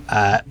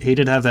 He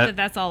did have But that.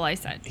 that's all I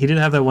said. He did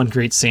have that one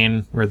great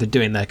scene where they're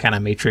doing that kind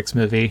of Matrix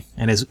movie,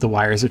 and the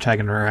wires are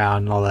tagging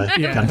around, and all the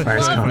Yeah.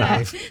 gunfire's Love going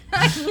that. off.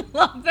 I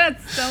love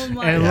that so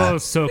much. And Yeah. Lil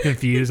was so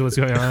confused what's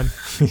going on.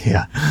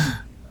 Yeah.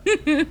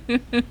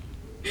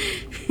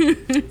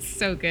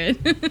 So good.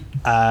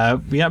 Yeah.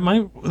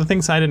 The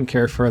things I didn't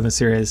care for in the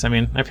series. I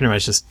mean, I pretty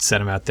much just set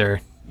them out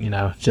there. You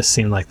know, just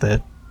seemed like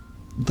the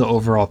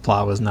overall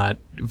plot was not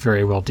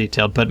very well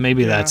detailed, but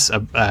maybe that's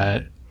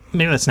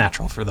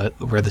natural for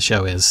where the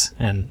show is,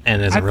 and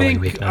isn't I really a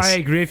think weakness. I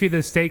agree with you.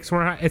 The stakes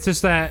weren't high. It's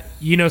just that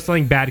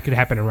something bad could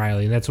happen to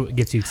Riley, and that's what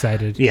gets you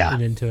excited. Yeah.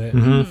 And into it.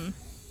 Mm-hmm.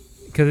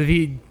 Because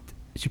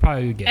she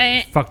probably would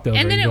get fucked over.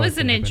 And then it know was what's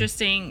gonna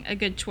happen. a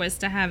good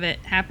twist to have it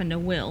happen to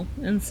Will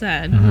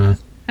instead. Mm-hmm.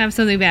 Have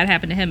something bad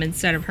happen to him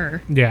instead of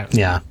her. Yeah.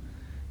 Yeah.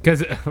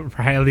 Because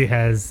Riley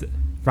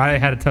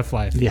had a tough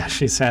life. Yeah,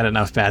 she's had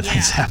enough bad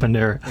things happen to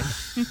her.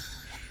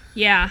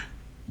 Yeah.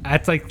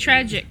 That's like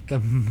Tragic. the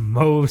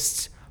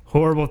most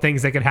horrible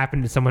things that could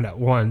happen to someone at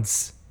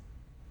once.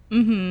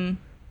 Mm-hmm.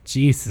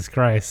 Jesus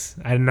Christ.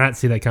 I did not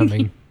see that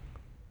coming.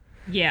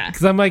 Yeah.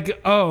 Because I'm like,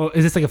 oh,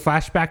 is this like a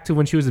flashback to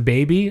when she was a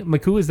baby? I'm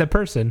like, who is that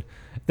person?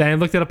 Then I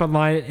looked it up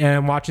online and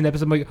I'm watching the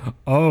episode. I'm like,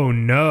 oh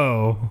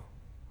no.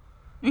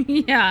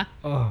 Yeah.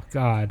 Oh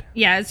God.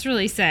 Yeah, it's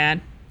really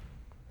sad.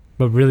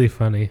 But really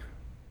funny.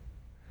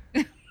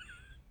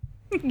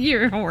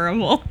 You're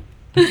horrible.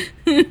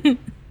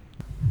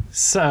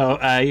 So,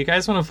 you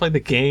guys want to play the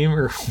game,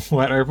 or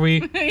what are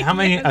we? How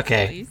many? Yes,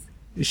 Okay.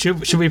 please.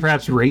 Should we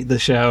perhaps rate the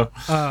show?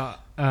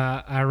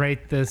 I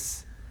rate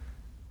this.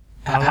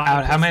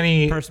 How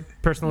many?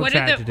 Personal What's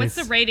tragedies.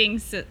 the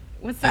ratings?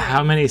 What's the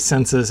How many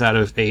senses out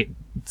of 8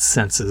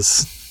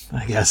 senses?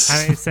 I guess.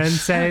 How many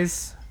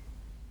senseis?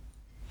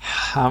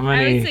 How I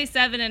many? would say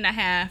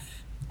 7.5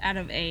 out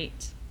of 8.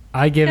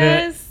 I give it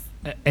Yes.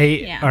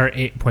 8 Yeah. or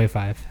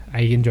 8.5. I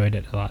enjoyed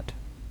it a lot.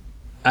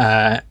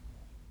 I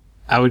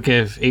would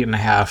give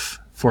 8.5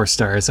 4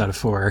 stars out of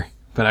 4,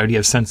 but I would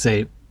give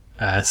Sense8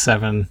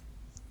 7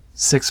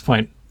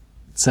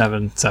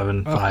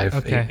 6.775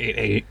 okay.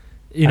 8.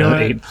 You know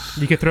out what? of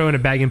 8. You could throw in a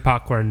bag of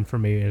popcorn for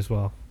me as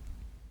well.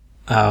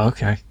 Oh,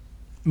 okay.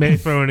 Maybe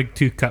throw in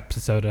 2 cups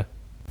of soda.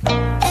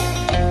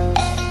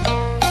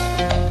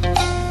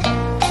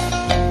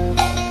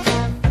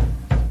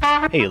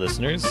 Hey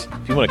listeners,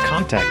 if you want to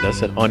contact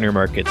us at On Your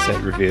Market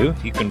Set Review,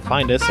 you can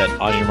find us at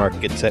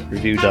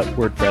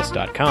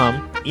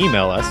onyourmarketsetreview.wordpress.com,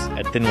 email us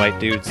at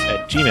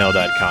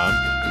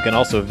thinwhitedudes@gmail.com. You can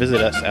also visit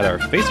us at our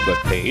Facebook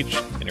page,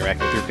 interact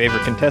with your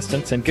favorite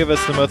contestants, and give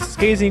us the most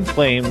scathing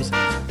flames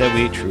that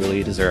we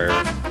truly deserve.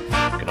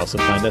 You can also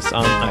find us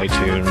on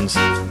iTunes.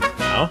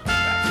 Now,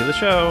 back to the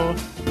show.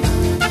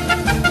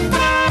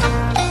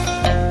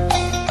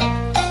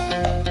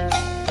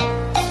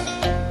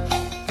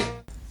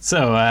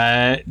 So,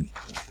 I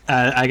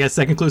guess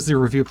that concludes the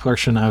review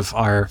portion of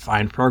our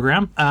fine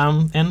program,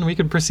 and we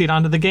can proceed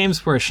on to the games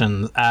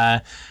portion.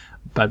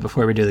 But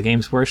before we do the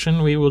games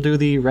portion, we will do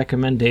the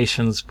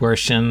recommendations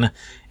portion.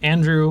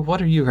 Andrew,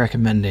 what are you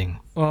recommending?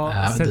 Well,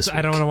 since this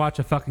I don't week? want to watch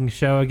a fucking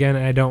show again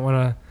and I don't want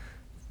to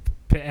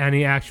put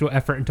any actual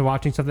effort into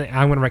watching something,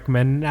 I'm going to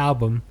recommend an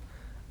album.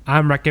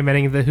 I'm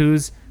recommending The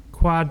Who's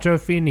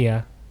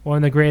Quadrophenia, one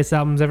of the greatest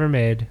albums ever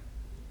made.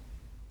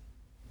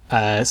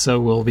 So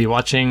we'll be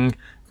watching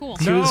Cool.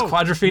 No. Who's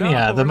Quadrophenia,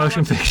 No, the we're not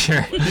motion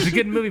picture. It's a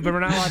good movie, but we're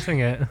not watching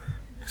it.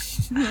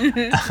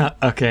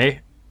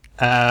 Okay.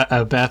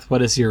 Beth,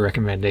 what is your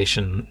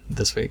recommendation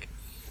this week?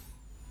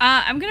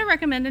 I'm going to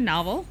recommend a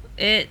novel.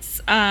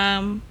 It's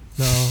No.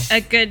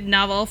 a good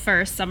novel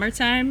for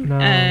summertime.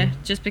 No.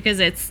 Just because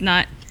it's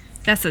not...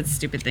 That's a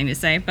stupid thing to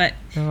say, but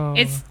No.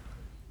 it's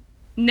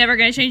never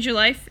going to change your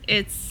life.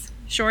 It's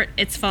short.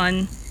 It's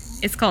fun.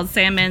 It's called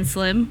Sandman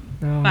Slim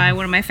No. by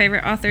one of my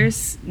favorite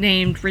authors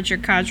named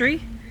Richard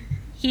Kadri.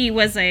 He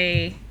was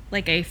a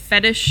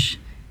fetish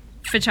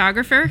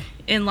photographer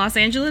in Los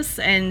Angeles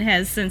and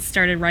has since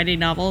started writing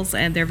novels,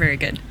 and they're very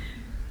good.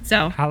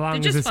 So How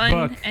long they're is just this fun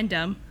book? and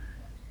dumb.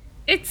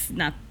 It's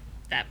not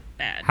that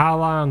bad. How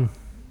long?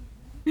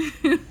 Do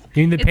you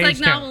need the It's page like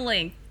count? novel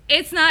length.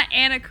 It's not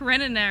Anna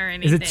Karenina or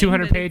anything. Is it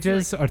 200 but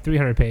pages or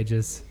 300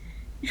 pages?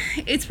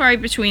 It's probably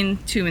between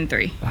 2 and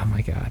 3. Oh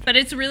my god. But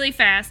it's really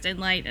fast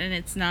and light, and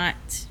it's not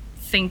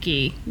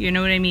thinky. You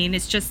know what I mean?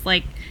 It's just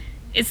like...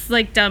 It's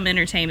like dumb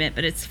entertainment,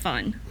 but it's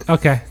fun.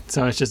 Okay.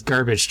 So it's just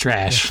garbage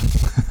trash.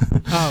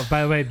 Oh,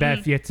 by the way,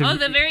 Beth, you have to. Oh,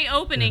 the very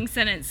opening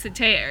sentence,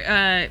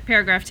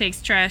 paragraph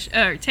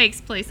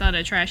takes place on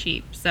a trash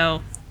heap.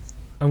 So,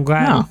 I'm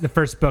glad No. the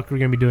first book we're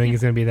gonna be doing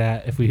is gonna be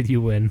that if you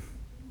win.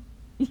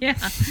 yeah.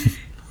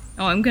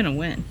 Oh, I'm gonna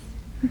win.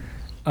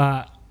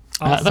 That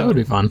would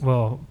be fun.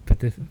 Well, but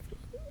the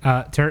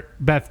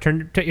Beth,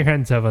 take your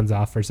headphones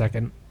off for a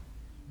second.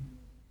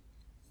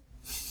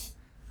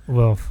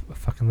 Well,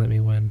 fucking let me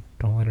win.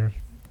 Don't let her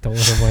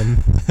win.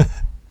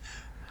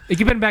 You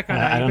can put it back on.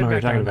 I You don't put know it what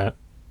you're back talking on. about.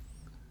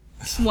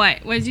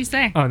 What did you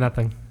say? Oh,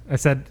 nothing. I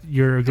said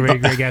you're a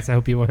great guest. I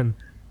hope you win.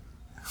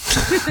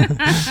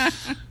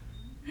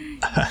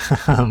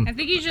 I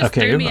think you just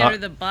okay, threw me well- under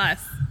the bus.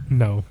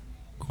 No,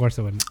 of course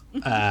I wouldn't.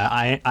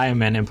 I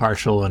am an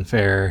impartial and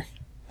fair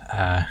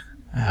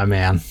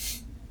man.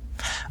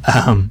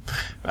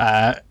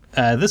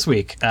 This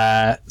week,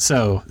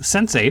 so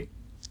Sense8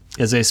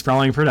 is a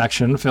sprawling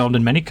production filmed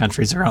in many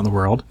countries around the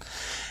world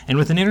and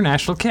with an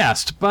international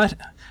cast, but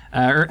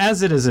or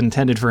as it is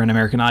intended for an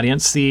American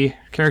audience, the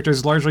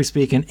characters largely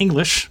speak in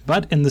English,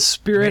 but in the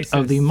spirit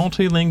of the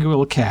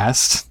multilingual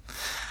cast,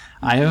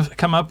 I have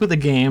come up with a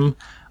game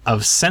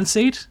of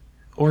Sense8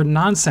 or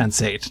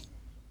non-Sense8.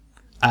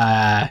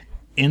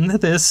 In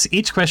this,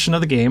 each question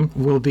of the game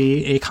will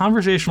be a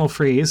conversational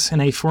phrase in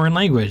a foreign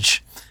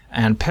language,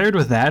 and paired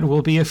with that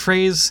will be a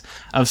phrase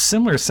of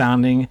similar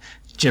sounding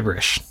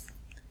gibberish.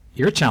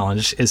 Your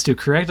challenge is to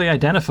correctly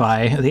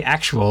identify the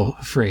actual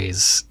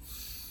phrase.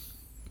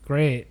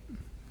 Great.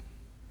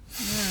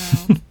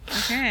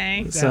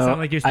 Okay. That So, sounds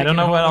like you're I don't speaking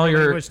know a what whole all other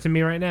your language to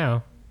me right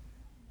now.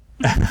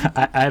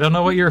 I don't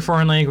know what your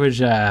foreign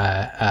language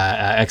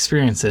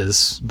experience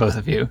is, both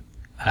of you.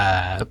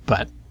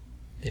 But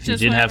if you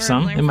Just did have whatever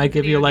some, I've it learned might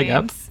from give you a video leg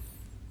up.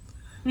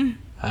 games.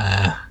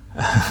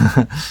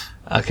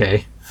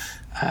 Okay.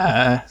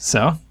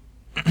 So,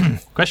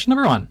 question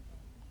number 1.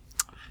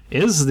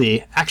 Is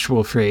the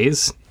actual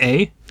phrase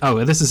A...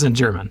 Oh, this is in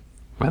German,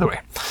 by the way.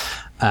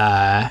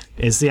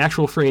 Is the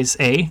actual phrase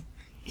A,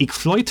 Ich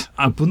floit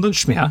am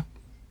Bundenschmer?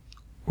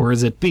 Or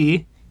is it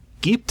B,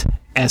 Gibt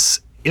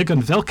es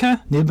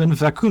irgendwelche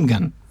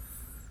Nebenwirkungen?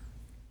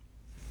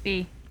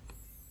 B.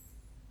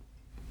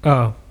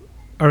 Oh,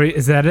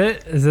 is that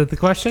it? Is that the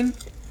question?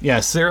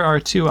 Yes, there are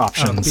 2 Oh,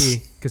 options.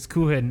 B. Because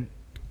Steve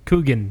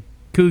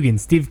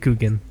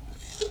Coogan.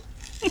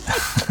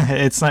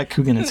 It's not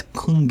Coogan, it's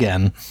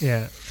Kungen.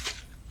 Yeah.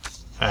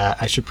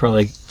 I should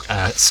probably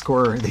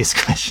score these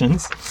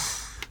questions.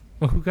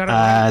 Well, who got it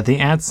right?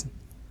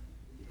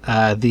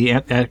 The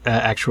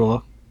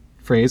actual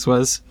phrase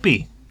was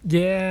B.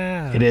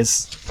 Yeah. It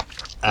is.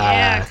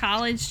 Yeah,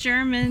 college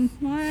German.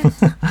 What?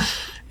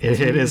 It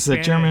is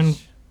the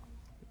Spanish.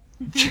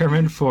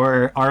 German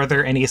for "Are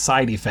there any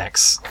side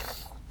effects?"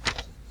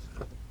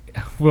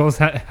 Will's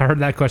heard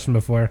that question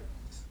before.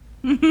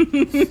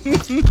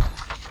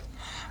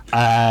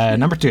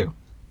 Number 2.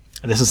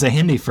 This is a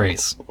Hindi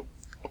phrase.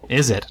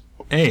 Is it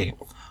A,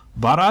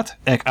 Bharat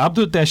ek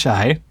Abdu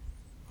Deshai,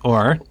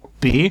 or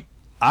B,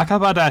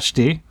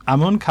 Akabadashti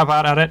amun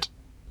kabararet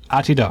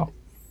atido?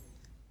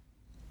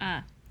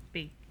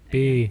 B.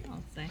 B.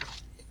 I'll say.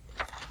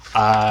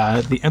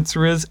 The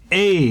answer is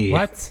A.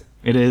 What?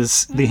 It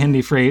is the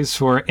Hindi phrase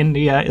for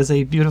India is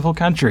a beautiful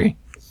country.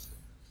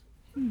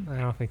 I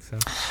don't think so.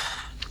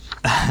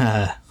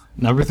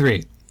 Number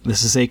 3.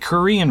 This is a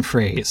Korean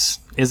phrase.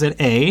 Is it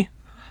A,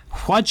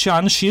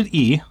 Hwachan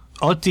shil-i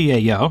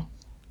otieyo,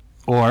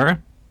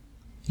 or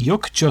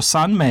Yuk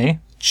josan me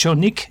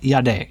chonik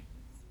yade?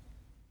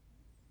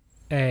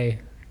 A.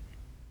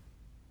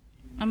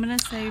 I'm gonna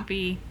say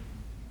B.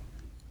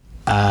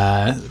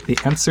 The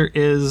answer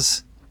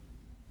is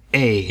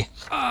A.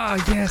 Oh,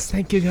 yes.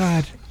 Thank you,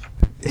 God.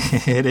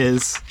 It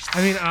is.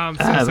 I mean,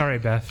 so sorry,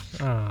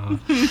 Beth. Oh.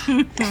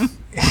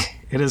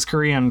 It is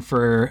Korean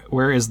for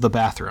where is the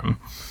bathroom?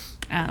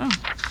 Oh.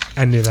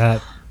 I knew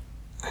that.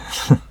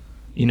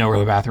 You know where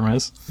the bathroom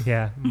is?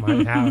 Yeah,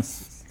 my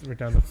house. We're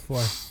down the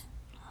floor.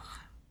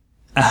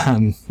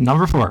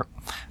 Number 4.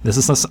 This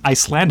is an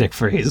Icelandic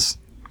phrase.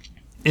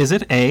 Is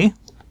it A,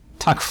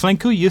 Tak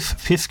flenku yuf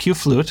fifku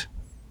flut,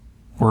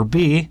 or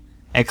B,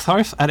 Ek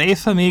tharf ar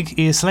efa mig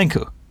I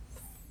slenku?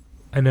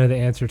 I know the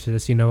answer to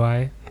this. You know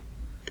why?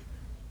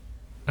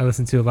 I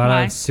listen to a lot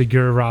Why? of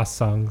Sigur Rós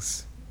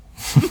songs.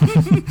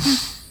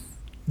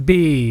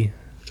 B.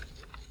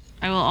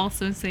 I will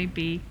also say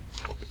B.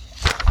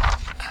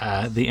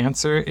 The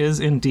answer is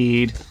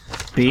indeed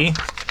B.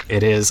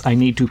 It is I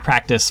need to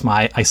practice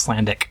my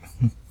Icelandic.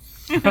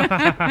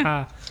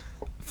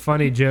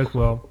 Funny joke,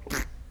 Will.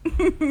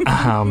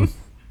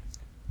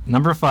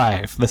 Number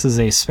 5. This is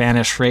a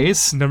Spanish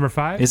phrase. Number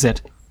 5? Is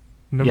it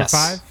Number yes.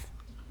 5?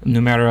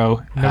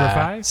 numero Number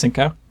 5?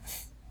 cinco?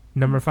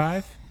 Number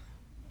 5?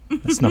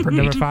 That's number 8.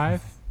 Number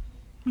 5?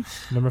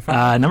 Number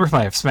 5? Number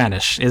 5,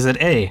 Spanish. Is it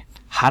A,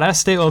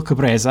 Jaraste o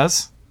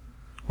Cabrezas,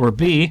 or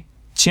B,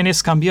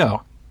 Chines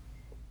cambió?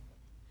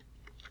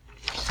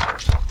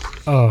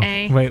 Oh,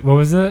 A. wait, what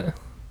was it?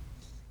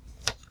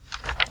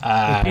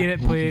 Repeat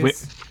it,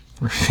 please.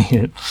 Repeat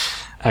it.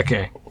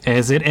 Okay.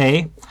 Is it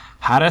A,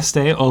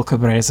 Jaraste o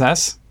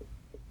Cabrezas,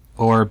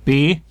 or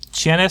B,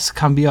 Chines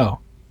cambió?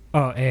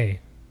 Oh, A.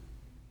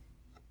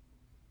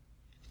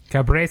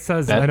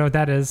 Cabezas, That- I know what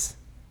that is.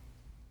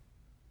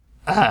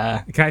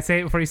 Can I say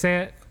it before you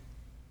say it?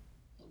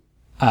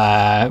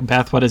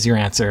 Beth, what is your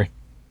answer?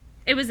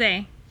 It was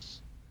A.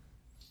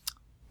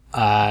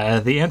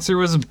 The answer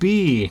was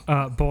B.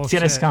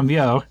 Bullshit. Tienes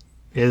cambio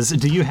is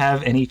do you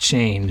have any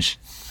change?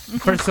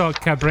 First of all,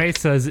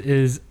 cabezas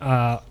is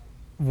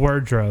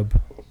wardrobe.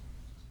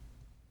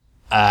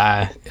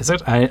 Is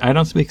it? I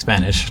don't speak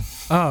Spanish.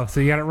 Oh, so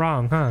you got it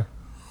wrong, huh?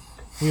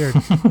 Weird.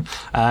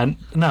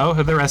 No,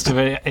 the rest of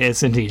it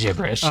is indeed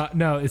gibberish.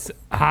 No, it's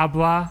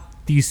habla.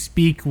 Do you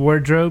speak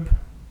wardrobe?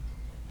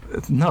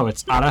 No,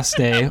 it's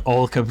araste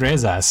ol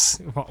cabrezas.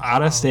 Wow.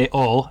 Araste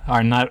ol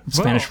are not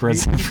Spanish Whoa,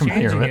 words you- I'm you're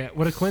familiar changing with. it.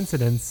 What a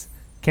coincidence.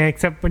 Can't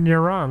accept when you're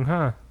wrong,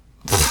 huh?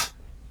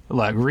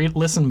 Look,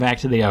 listen back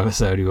to the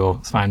episode. You will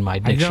find my I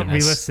diction don't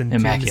is re-listen to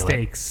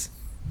immaculate. mistakes.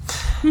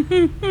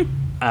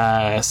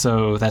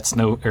 So that's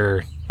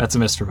that's a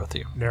miss for both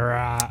of you.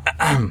 Nah.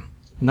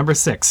 Number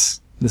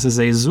 6. This is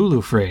a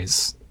Zulu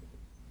phrase.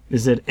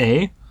 Is it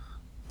A,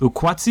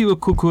 ukwatsi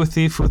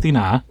ukukuthi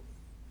futina,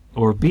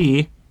 or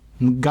B,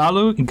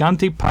 ngalu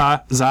ganti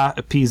pa za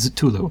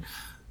piztulu?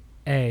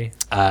 A.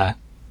 I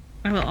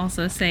will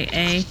also say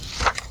A.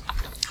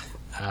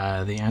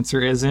 The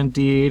answer is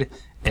indeed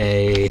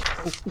A.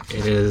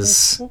 It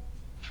is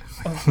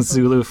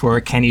Zulu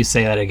for can you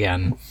say that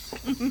again?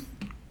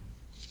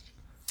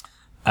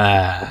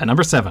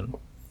 Number 7.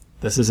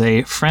 This is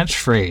a French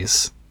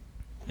phrase.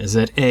 Is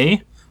it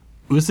A,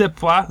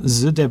 usez-moi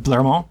ce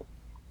déplacement,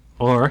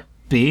 or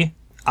B,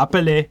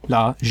 appelez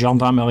la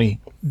gendarmerie?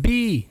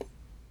 B.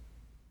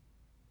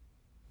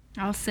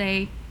 I'll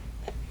say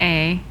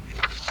A.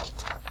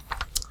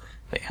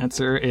 The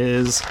answer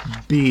is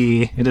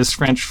B. It is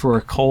French for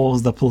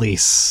calls the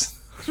police.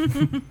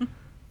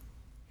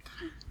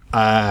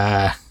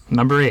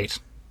 Number 8.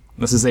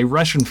 This is a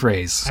Russian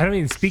phrase. I don't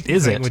even speak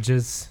Is these it?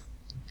 languages.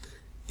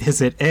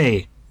 Is it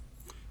A.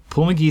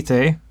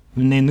 Pomogite,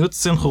 ne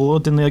nutzen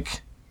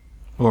холодильник,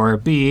 or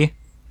B.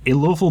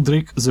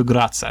 Iloveldrik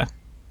zugraca?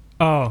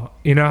 Oh,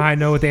 you know how I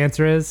know what the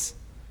answer is?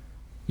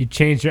 You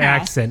changed your How?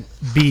 accent.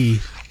 B.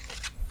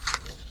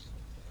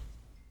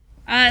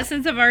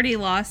 Since I've already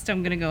lost,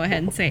 I'm gonna go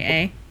ahead and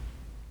say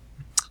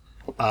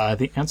A.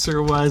 The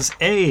answer was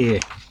A.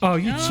 Oh,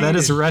 you cheated. That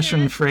is a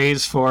Russian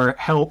phrase for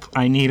help,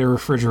 I need a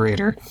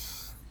refrigerator.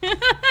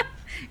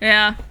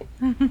 Yeah.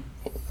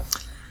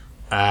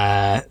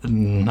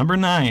 Number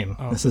 9.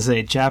 This is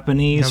a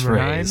Japanese Number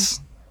phrase.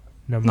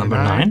 Number Number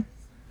 9.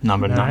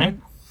 Number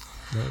 9.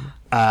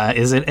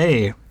 Is it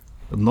A.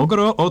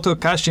 Nogoro oto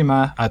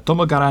kashima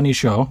tomogara ni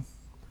sho,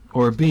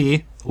 or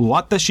B.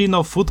 Watashi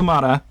no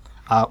futomara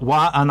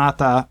wa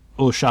anata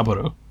o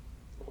shaboru?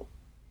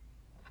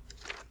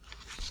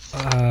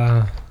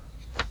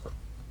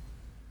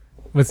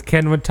 Was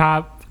Ken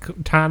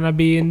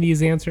Watanabe in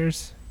these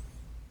answers?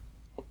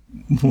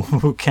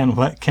 Ken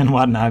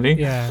Watanabe?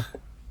 Yeah.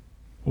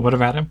 What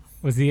about him?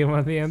 Was he in one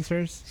of the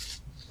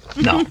answers?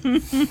 No.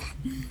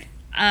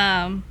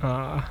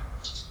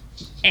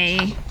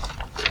 A.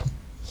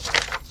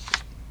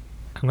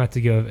 I'm going to have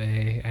to go with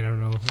A. I don't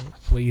know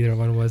what either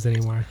one was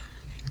anymore.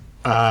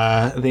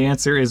 The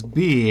answer is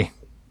B.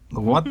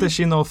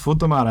 Watashi no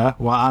futomara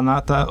wa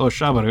anata o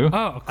shaboru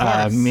Oh, of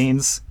course.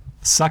 means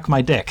suck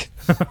my dick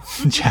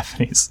in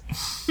Japanese.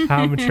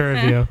 How mature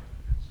of you.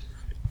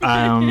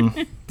 Um,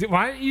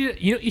 Why don't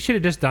you should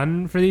have just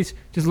done for these?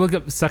 Just look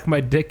up "suck my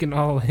dick" in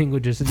all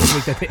languages and just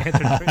make that the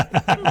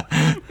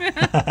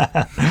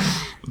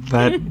answer.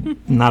 but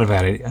not a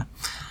bad idea.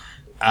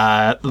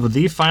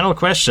 The final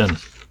question.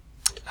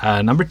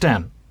 Number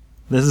 10.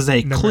 This is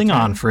a Number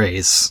Klingon 10.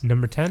 phrase.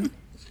 Number 10.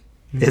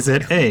 Is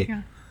it A?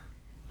 Yeah.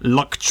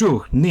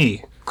 Lokchu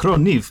ni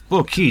kroniv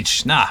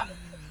bokich na,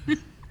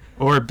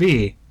 or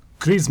B?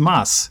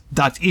 Christmas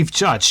dat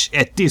ivchach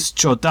et dis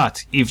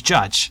chodat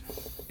ivchach?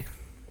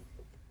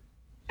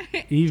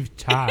 Eve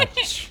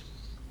Chach.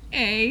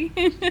 A.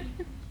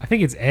 I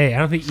think it's A. I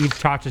don't think Eve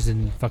Chach is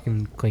in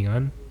fucking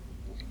Klingon.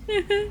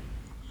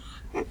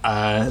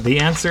 The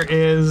answer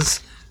is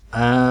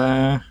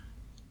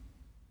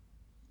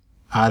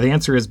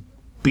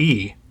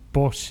B.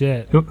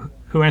 Bullshit.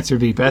 Who answered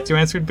B? Beth, you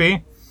answered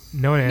B?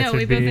 No one No, answered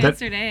we both B.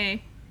 answered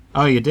A.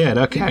 Oh, you did.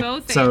 Okay. We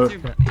both so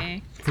answered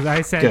A. Because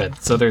I said, good.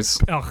 So there's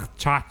ugh,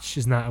 Chach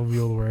is not a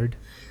real word.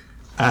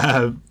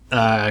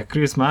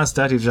 Christmas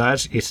dative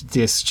judge. It's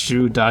this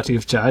true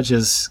dative judge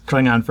is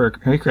Klingon for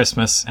Merry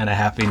Christmas and a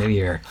Happy New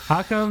Year.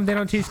 How come they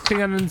don't teach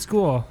Klingon in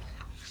school?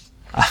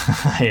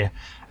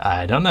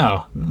 I don't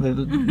know.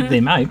 They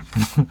might.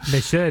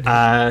 They should.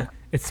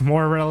 It's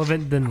more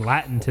relevant than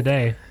Latin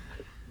today.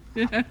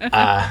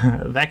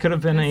 That could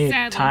have been a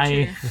Sadly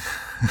tie.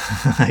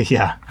 true.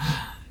 Yeah,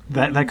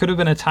 that could have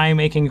been a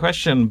tie-making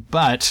question,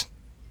 but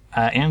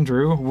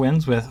Andrew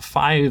wins with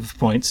 5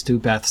 points to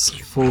Beth's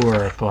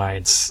 4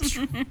 points.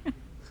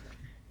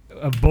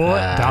 A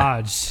bullet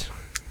dodged.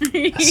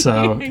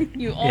 So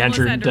You almost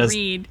Andrew had to does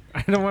read.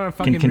 I don't want to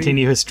fucking can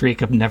continue his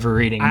streak of never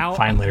reading I'll-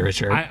 fine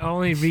literature. read. I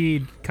only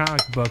read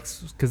comic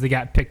books because they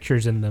got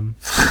pictures in them.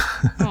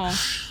 Oh.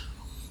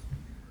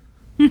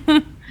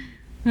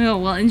 Oh,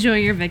 well, enjoy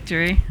your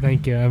victory.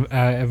 Thank you.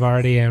 I've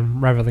already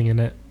am reveling in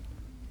it.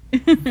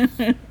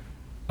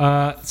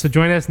 So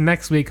join us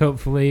next week,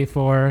 hopefully,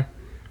 for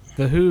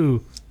The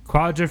Who,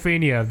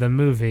 Quadrophenia, the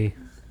movie.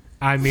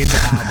 I mean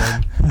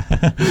the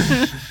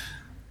album.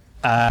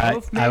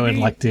 Both, I would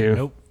maybe? like to.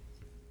 Nope.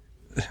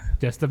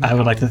 Just the I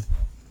would like to album.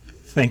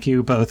 thank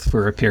you both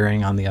for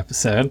appearing on the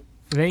episode.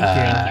 Thank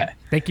you.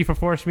 Thank you for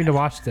forcing me to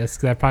watch this,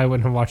 because I probably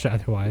wouldn't have watched it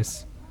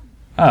otherwise.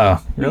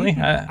 Oh, really?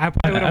 I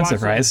probably would I'm have watched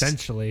surprised. it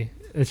eventually.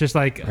 It's just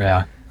like,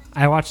 Yeah.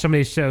 I watch so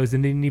many shows,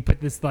 and then you put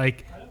this,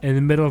 like, in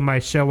the middle of my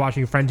show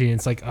watching Frenzy, and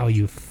it's like, oh,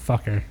 you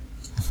fucker.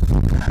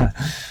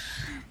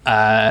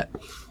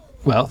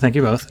 Well, thank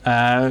you both.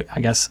 I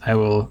guess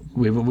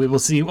we will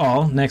see you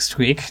all next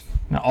week.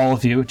 All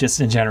of you, just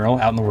in general,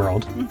 out in the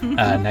world.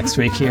 Next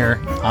week here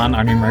on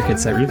our New Market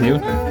Set Review.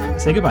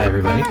 Say goodbye,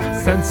 everybody.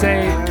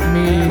 Sensei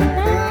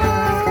me